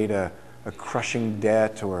create a crushing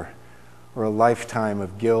debt or a lifetime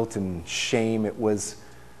of guilt and shame. It was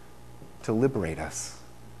to liberate us,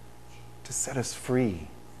 to set us free,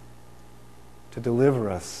 to deliver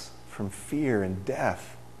us from fear and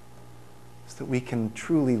death, so that we can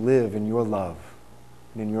truly live in your love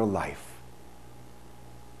and in your life.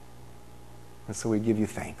 And so we give you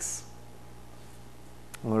thanks.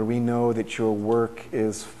 Lord, we know that your work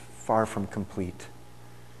is far from complete,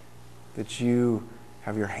 that you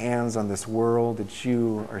have your hands on this world, that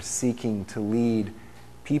you are seeking to lead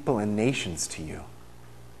people and nations to you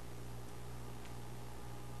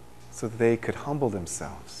so that they could humble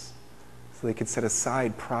themselves, so they could set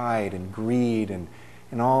aside pride and greed and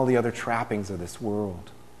all the other trappings of this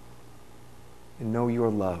world and know your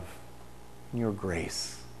love and your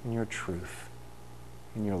grace and your truth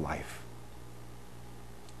in your life.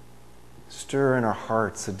 Stir in our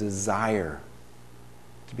hearts a desire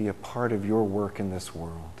to be a part of your work in this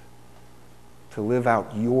world, to live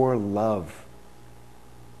out your love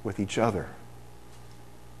with each other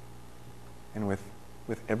and with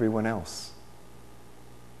everyone else.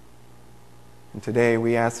 And today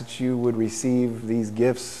we ask that you would receive these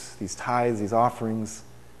gifts, these tithes, these offerings,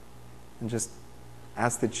 and just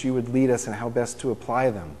ask that you would lead us in how best to apply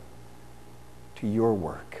them to your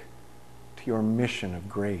work, to your mission of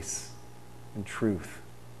grace and truth.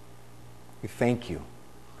 We thank you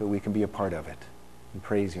that we can be a part of it, and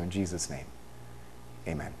praise you in Jesus' name.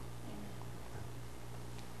 Amen.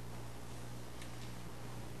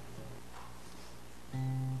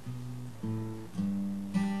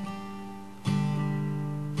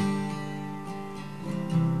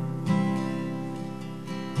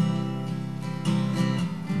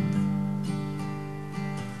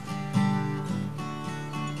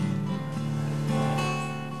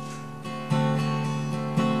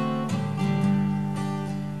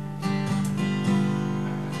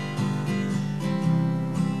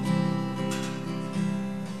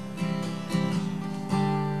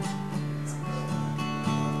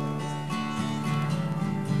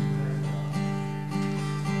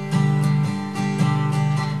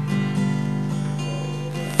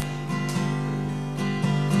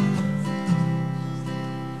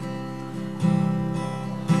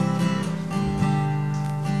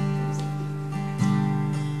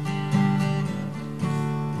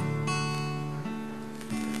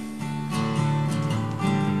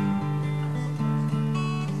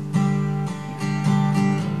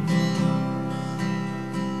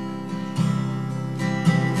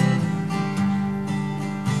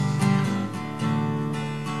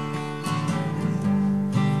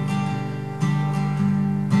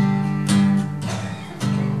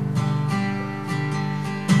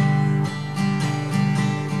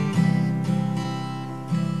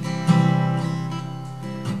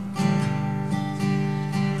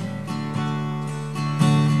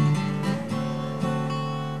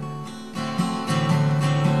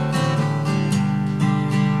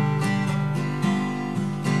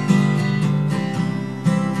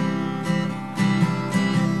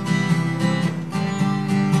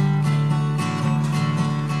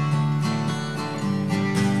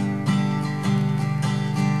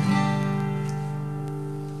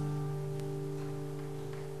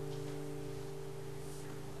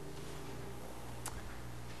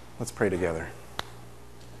 Let's pray together.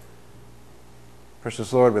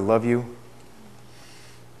 Precious Lord, we love you.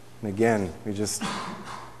 And again, we just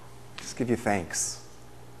give you thanks.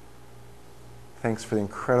 Thanks for the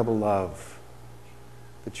incredible love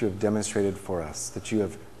that you have demonstrated for us, that you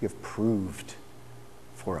have proved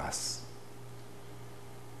for us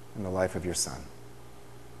in the life of your Son.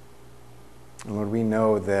 And Lord, we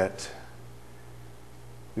know that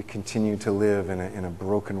we continue to live in a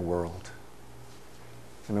broken world,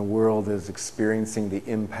 in a world that is experiencing the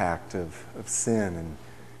impact of sin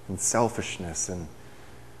and selfishness and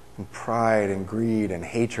pride and greed and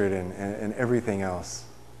hatred and everything else.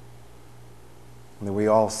 And that we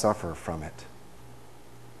all suffer from it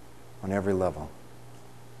on every level.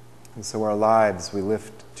 And so our lives we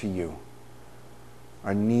lift to you.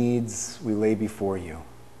 Our needs we lay before you.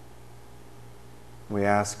 We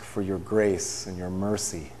ask for your grace and your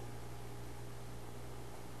mercy,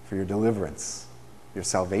 for your deliverance, your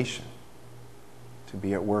salvation to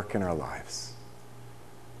be at work in our lives.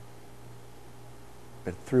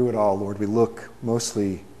 But through it all, Lord, we look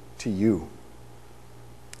mostly to you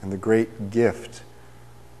and the great gift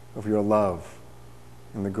of your love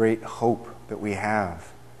and the great hope that we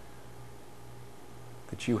have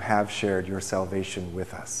that you have shared your salvation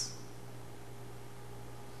with us.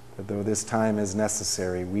 That though this time is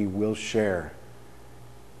necessary, we will share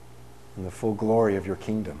in the full glory of your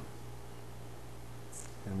kingdom.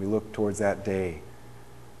 And we look towards that day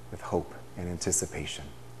with hope and anticipation.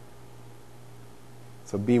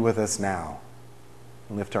 So be with us now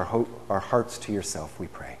and lift our hearts to yourself, we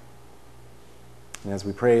pray. And as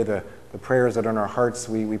we pray the prayers that are in our hearts,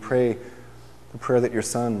 we pray the prayer that your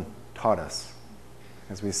Son taught us.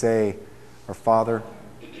 As we say, our Father,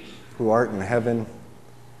 who art in heaven,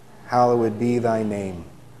 hallowed be thy name.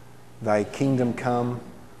 Thy kingdom come,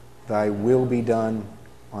 thy will be done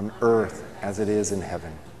on earth as it is in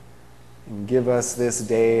heaven. And give us this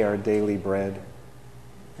day our daily bread,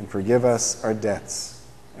 and forgive us our debts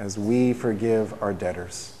as we forgive our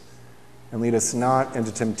debtors. And lead us not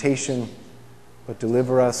into temptation, but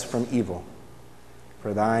deliver us from evil.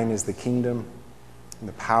 For thine is the kingdom, and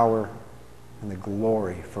the power, and the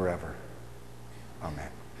glory forever. Amen.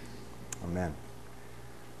 Amen.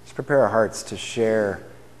 Let's prepare our hearts to share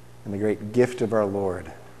in the great gift of our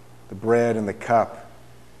Lord, the bread and the cup,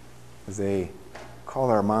 as they call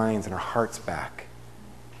our minds and our hearts back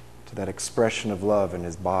to that expression of love in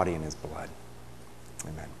his body and his blood.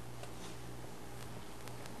 Amen.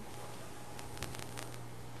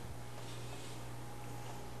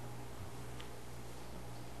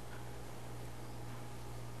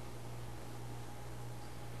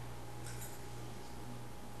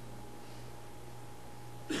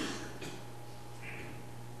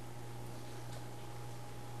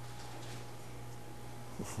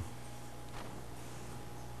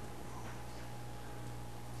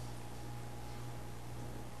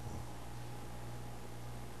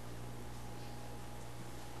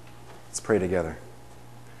 Let's pray together.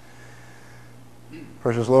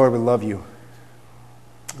 Precious Lord, we love you.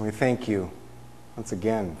 And we thank you once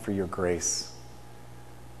again for your grace.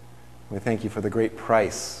 We thank you for the great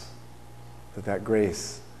price that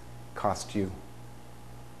grace cost you,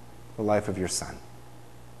 the life of your Son.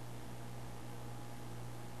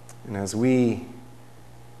 And as we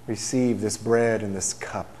receive this bread and this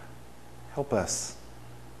cup, help us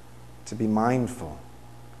to be mindful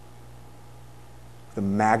of the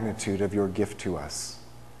magnitude of your gift to us.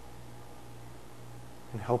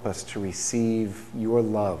 And help us to receive your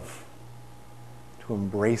love, to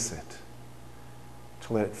embrace it,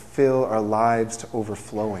 to let it fill our lives to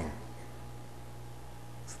overflowing,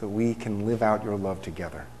 so that we can live out your love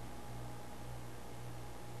together.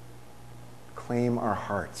 Claim our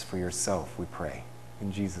hearts for yourself, we pray.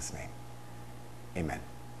 In Jesus' name, amen.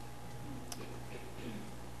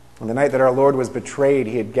 On the night that our Lord was betrayed,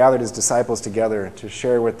 he had gathered his disciples together to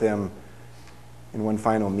share with them in one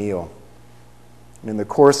final meal. And in the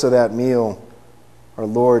course of that meal, our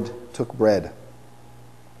Lord took bread,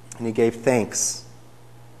 and he gave thanks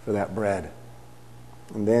for that bread.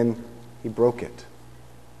 And then he broke it.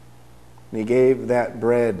 And he gave that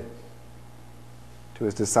bread to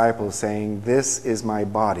his disciples, saying, "This is my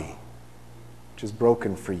body, which is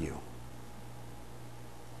broken for you."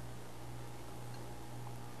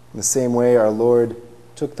 In the same way, our Lord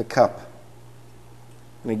took the cup,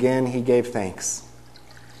 and again he gave thanks.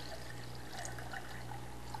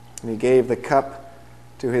 And he gave the cup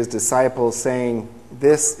to his disciples, saying,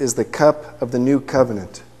 "This is the cup of the new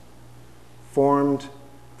covenant, formed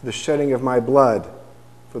for the shedding of my blood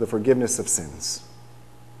for the forgiveness of sins."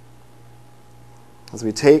 As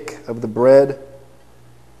we take of the bread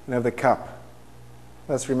and of the cup,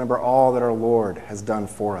 Let us remember all that our Lord has done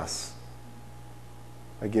for us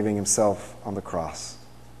by giving himself on the cross.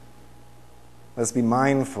 Let us be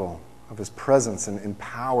mindful of his presence and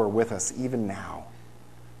power with us even now,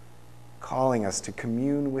 calling us to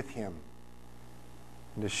commune with him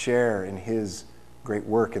and to share in his great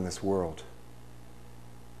work in this world.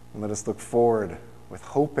 And let us look forward with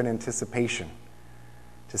hope and anticipation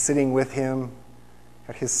to sitting with him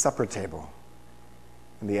at his supper table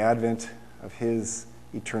in the advent of his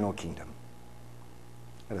eternal kingdom.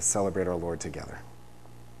 Let us celebrate our Lord together.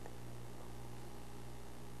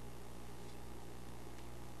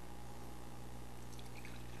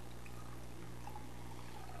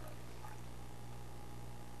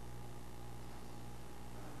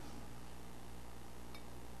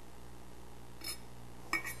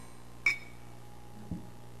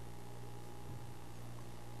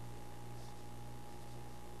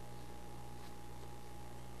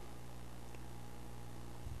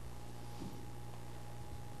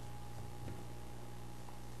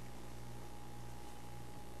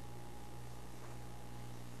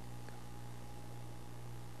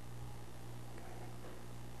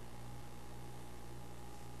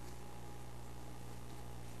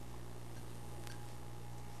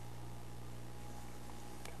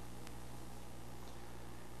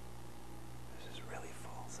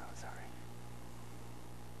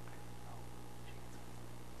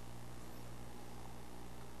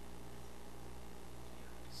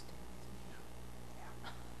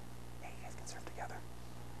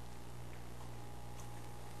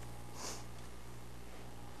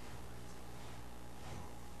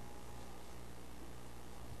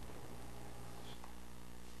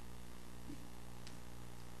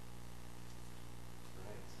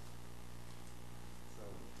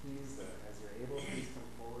 Please, as you're able, please come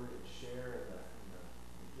forward and share in the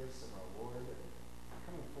gifts of our Lord. And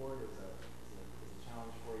coming forward is a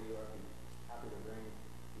challenge for you. I'd be happy to bring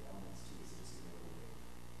the elements to you, so just give me a little wait.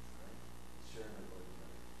 All right? Share in the Lord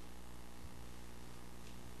together.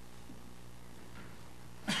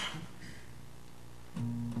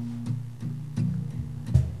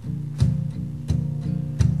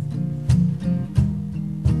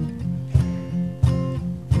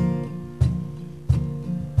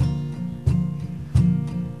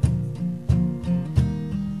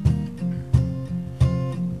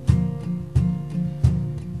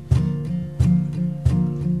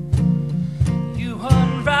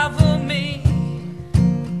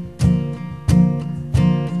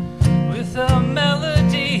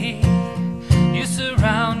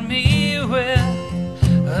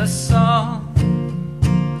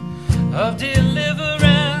 Of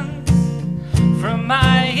deliverance from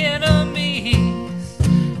my enemies,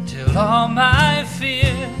 till all my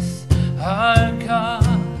fears are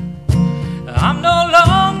gone. I'm no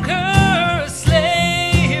longer a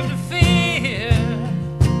slave to fear.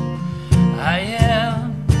 I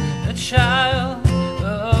am a child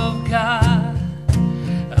of God.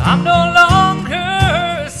 I'm no longer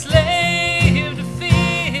a slave to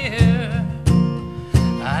fear.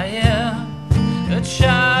 I am a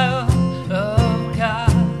child of God,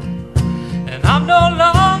 and I'm no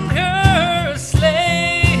longer a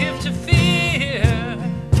slave to fear.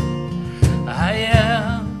 I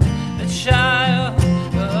am a child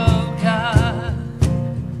of God.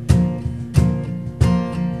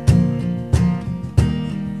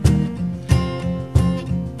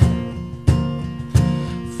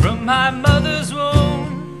 From my mother's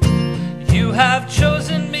womb, you have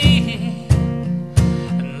chosen me,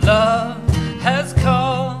 and love has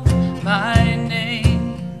called my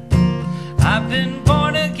name. I've been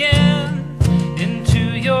born again into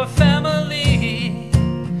your family.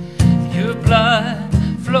 Your blood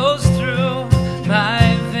flows through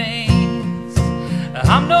my veins.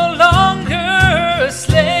 I'm no longer a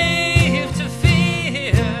slave to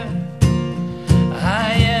fear.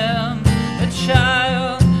 I am a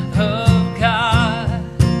child of God.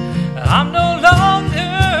 I'm no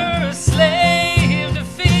longer a slave to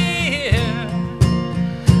fear.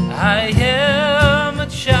 I am a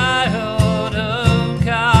child of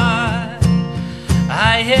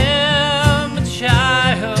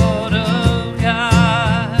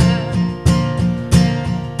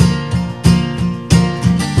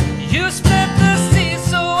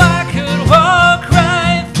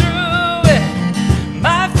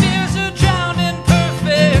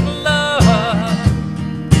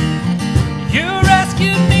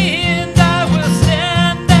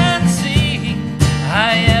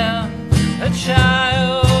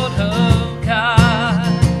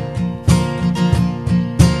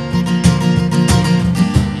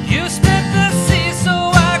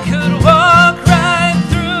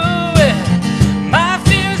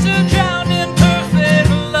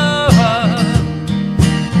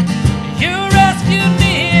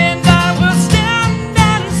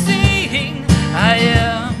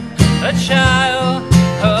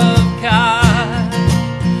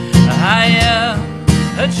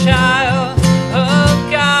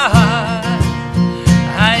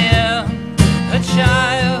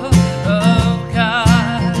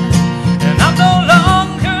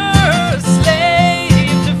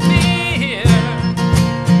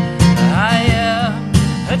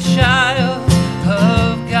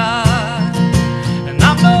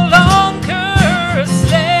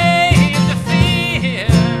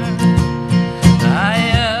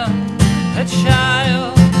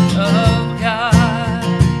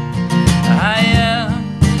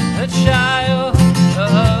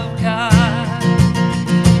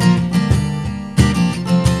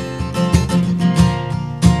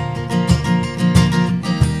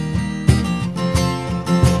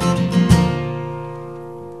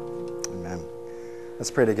Let's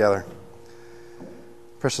pray together.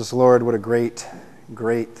 Precious Lord, what a great,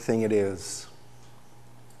 great thing it is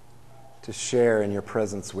to share in your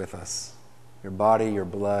presence with us, your body, your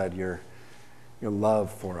blood, your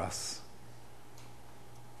love for us.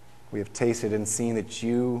 We have tasted and seen that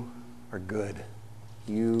you are good.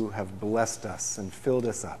 You have blessed us and filled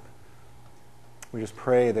us up. We just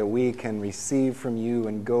pray that we can receive from you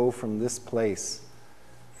and go from this place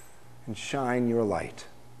and shine your light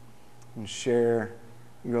and share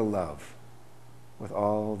your love with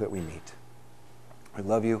all that we meet. We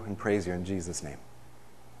love you and praise you in Jesus' name.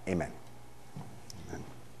 Amen. Amen.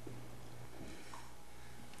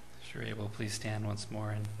 If you're able, please stand once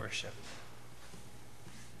more in worship.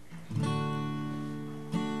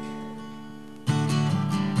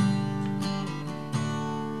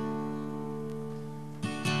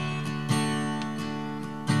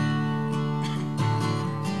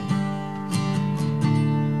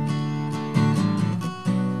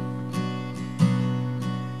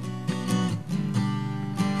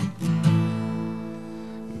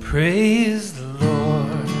 Praise the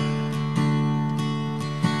Lord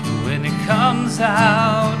when it comes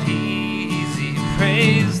out easy.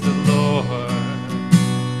 Praise the Lord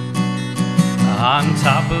on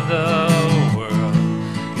top of the world.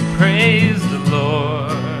 Praise the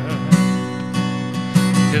Lord,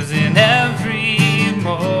 'cause in every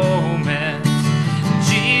moment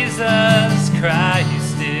Jesus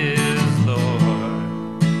Christ is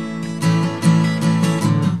Lord.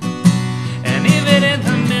 And even in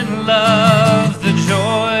the middle of the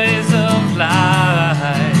joys of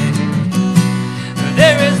life,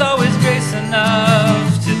 there is always grace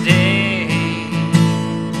enough today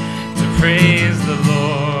to praise the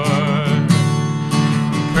Lord.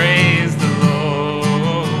 Praise the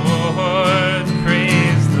Lord.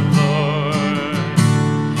 Praise the Lord.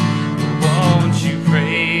 Won't you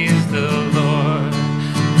praise the Lord?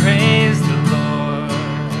 Praise the Lord.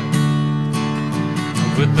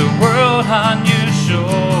 With the world on your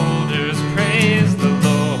shoulders, praise the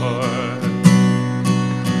Lord.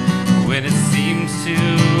 When it seems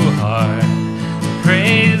too hard,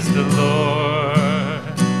 praise the Lord.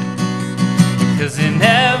 'Cause in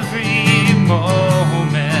every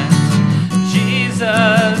moment,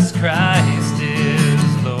 Jesus Christ is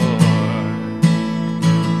Lord.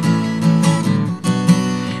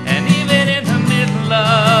 And even in the middle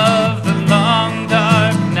of the long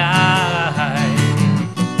dark night,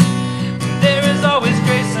 there is always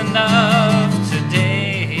grace enough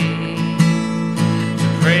today to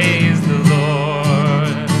praise the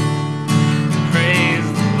Lord. Praise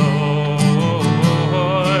the Lord.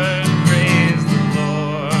 Praise the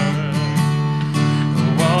Lord.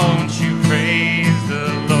 Won't you praise the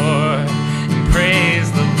Lord? Praise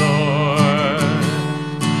the Lord.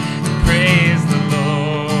 Praise the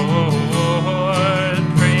Lord.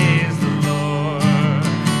 Praise the Lord.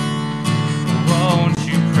 Won't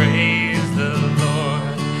you praise the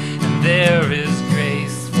Lord? And there is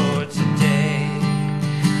grace for today.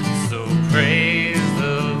 So praise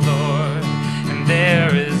the Lord. And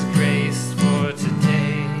there is grace for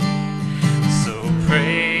today. So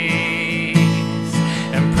praise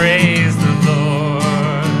and praise the Lord.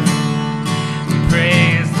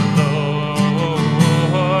 Praise the Lord.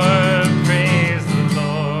 Praise the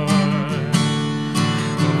Lord.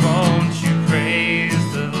 Won't you praise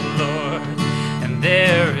the Lord? And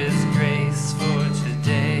there is grace for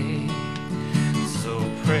today. So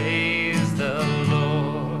praise the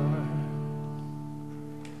Lord.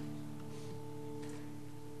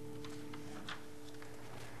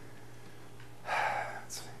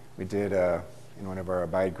 We did, in one of our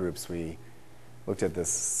Abide groups, we looked at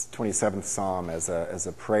this 27th Psalm as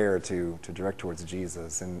a prayer to direct towards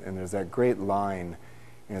Jesus. And there's that great line,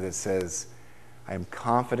 that says, I am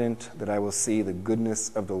confident that I will see the goodness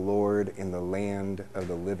of the Lord in the land of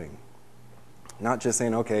the living. Not just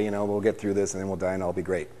saying, okay, we'll get through this and then we'll die and I'll be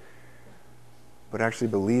great. But actually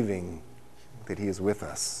believing that he is with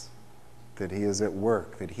us, that he is at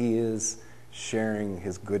work, that he is sharing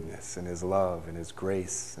his goodness and his love and his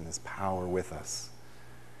grace and his power with us.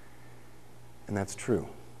 And that's true.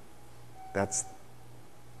 That's a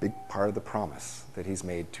big part of the promise that he's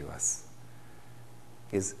made to us.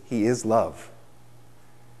 He is love.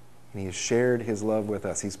 And he has shared his love with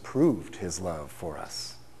us. He's proved his love for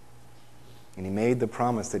us. And he made the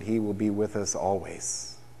promise that he will be with us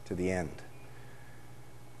always to the end.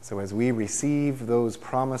 So as we receive those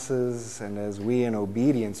promises and as we in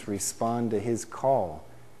obedience respond to his call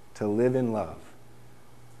to live in love,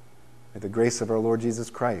 may the grace of our Lord Jesus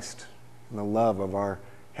Christ and the love of our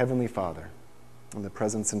Heavenly Father and the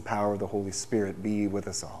presence and power of the Holy Spirit be with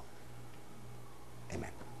us all. Amen.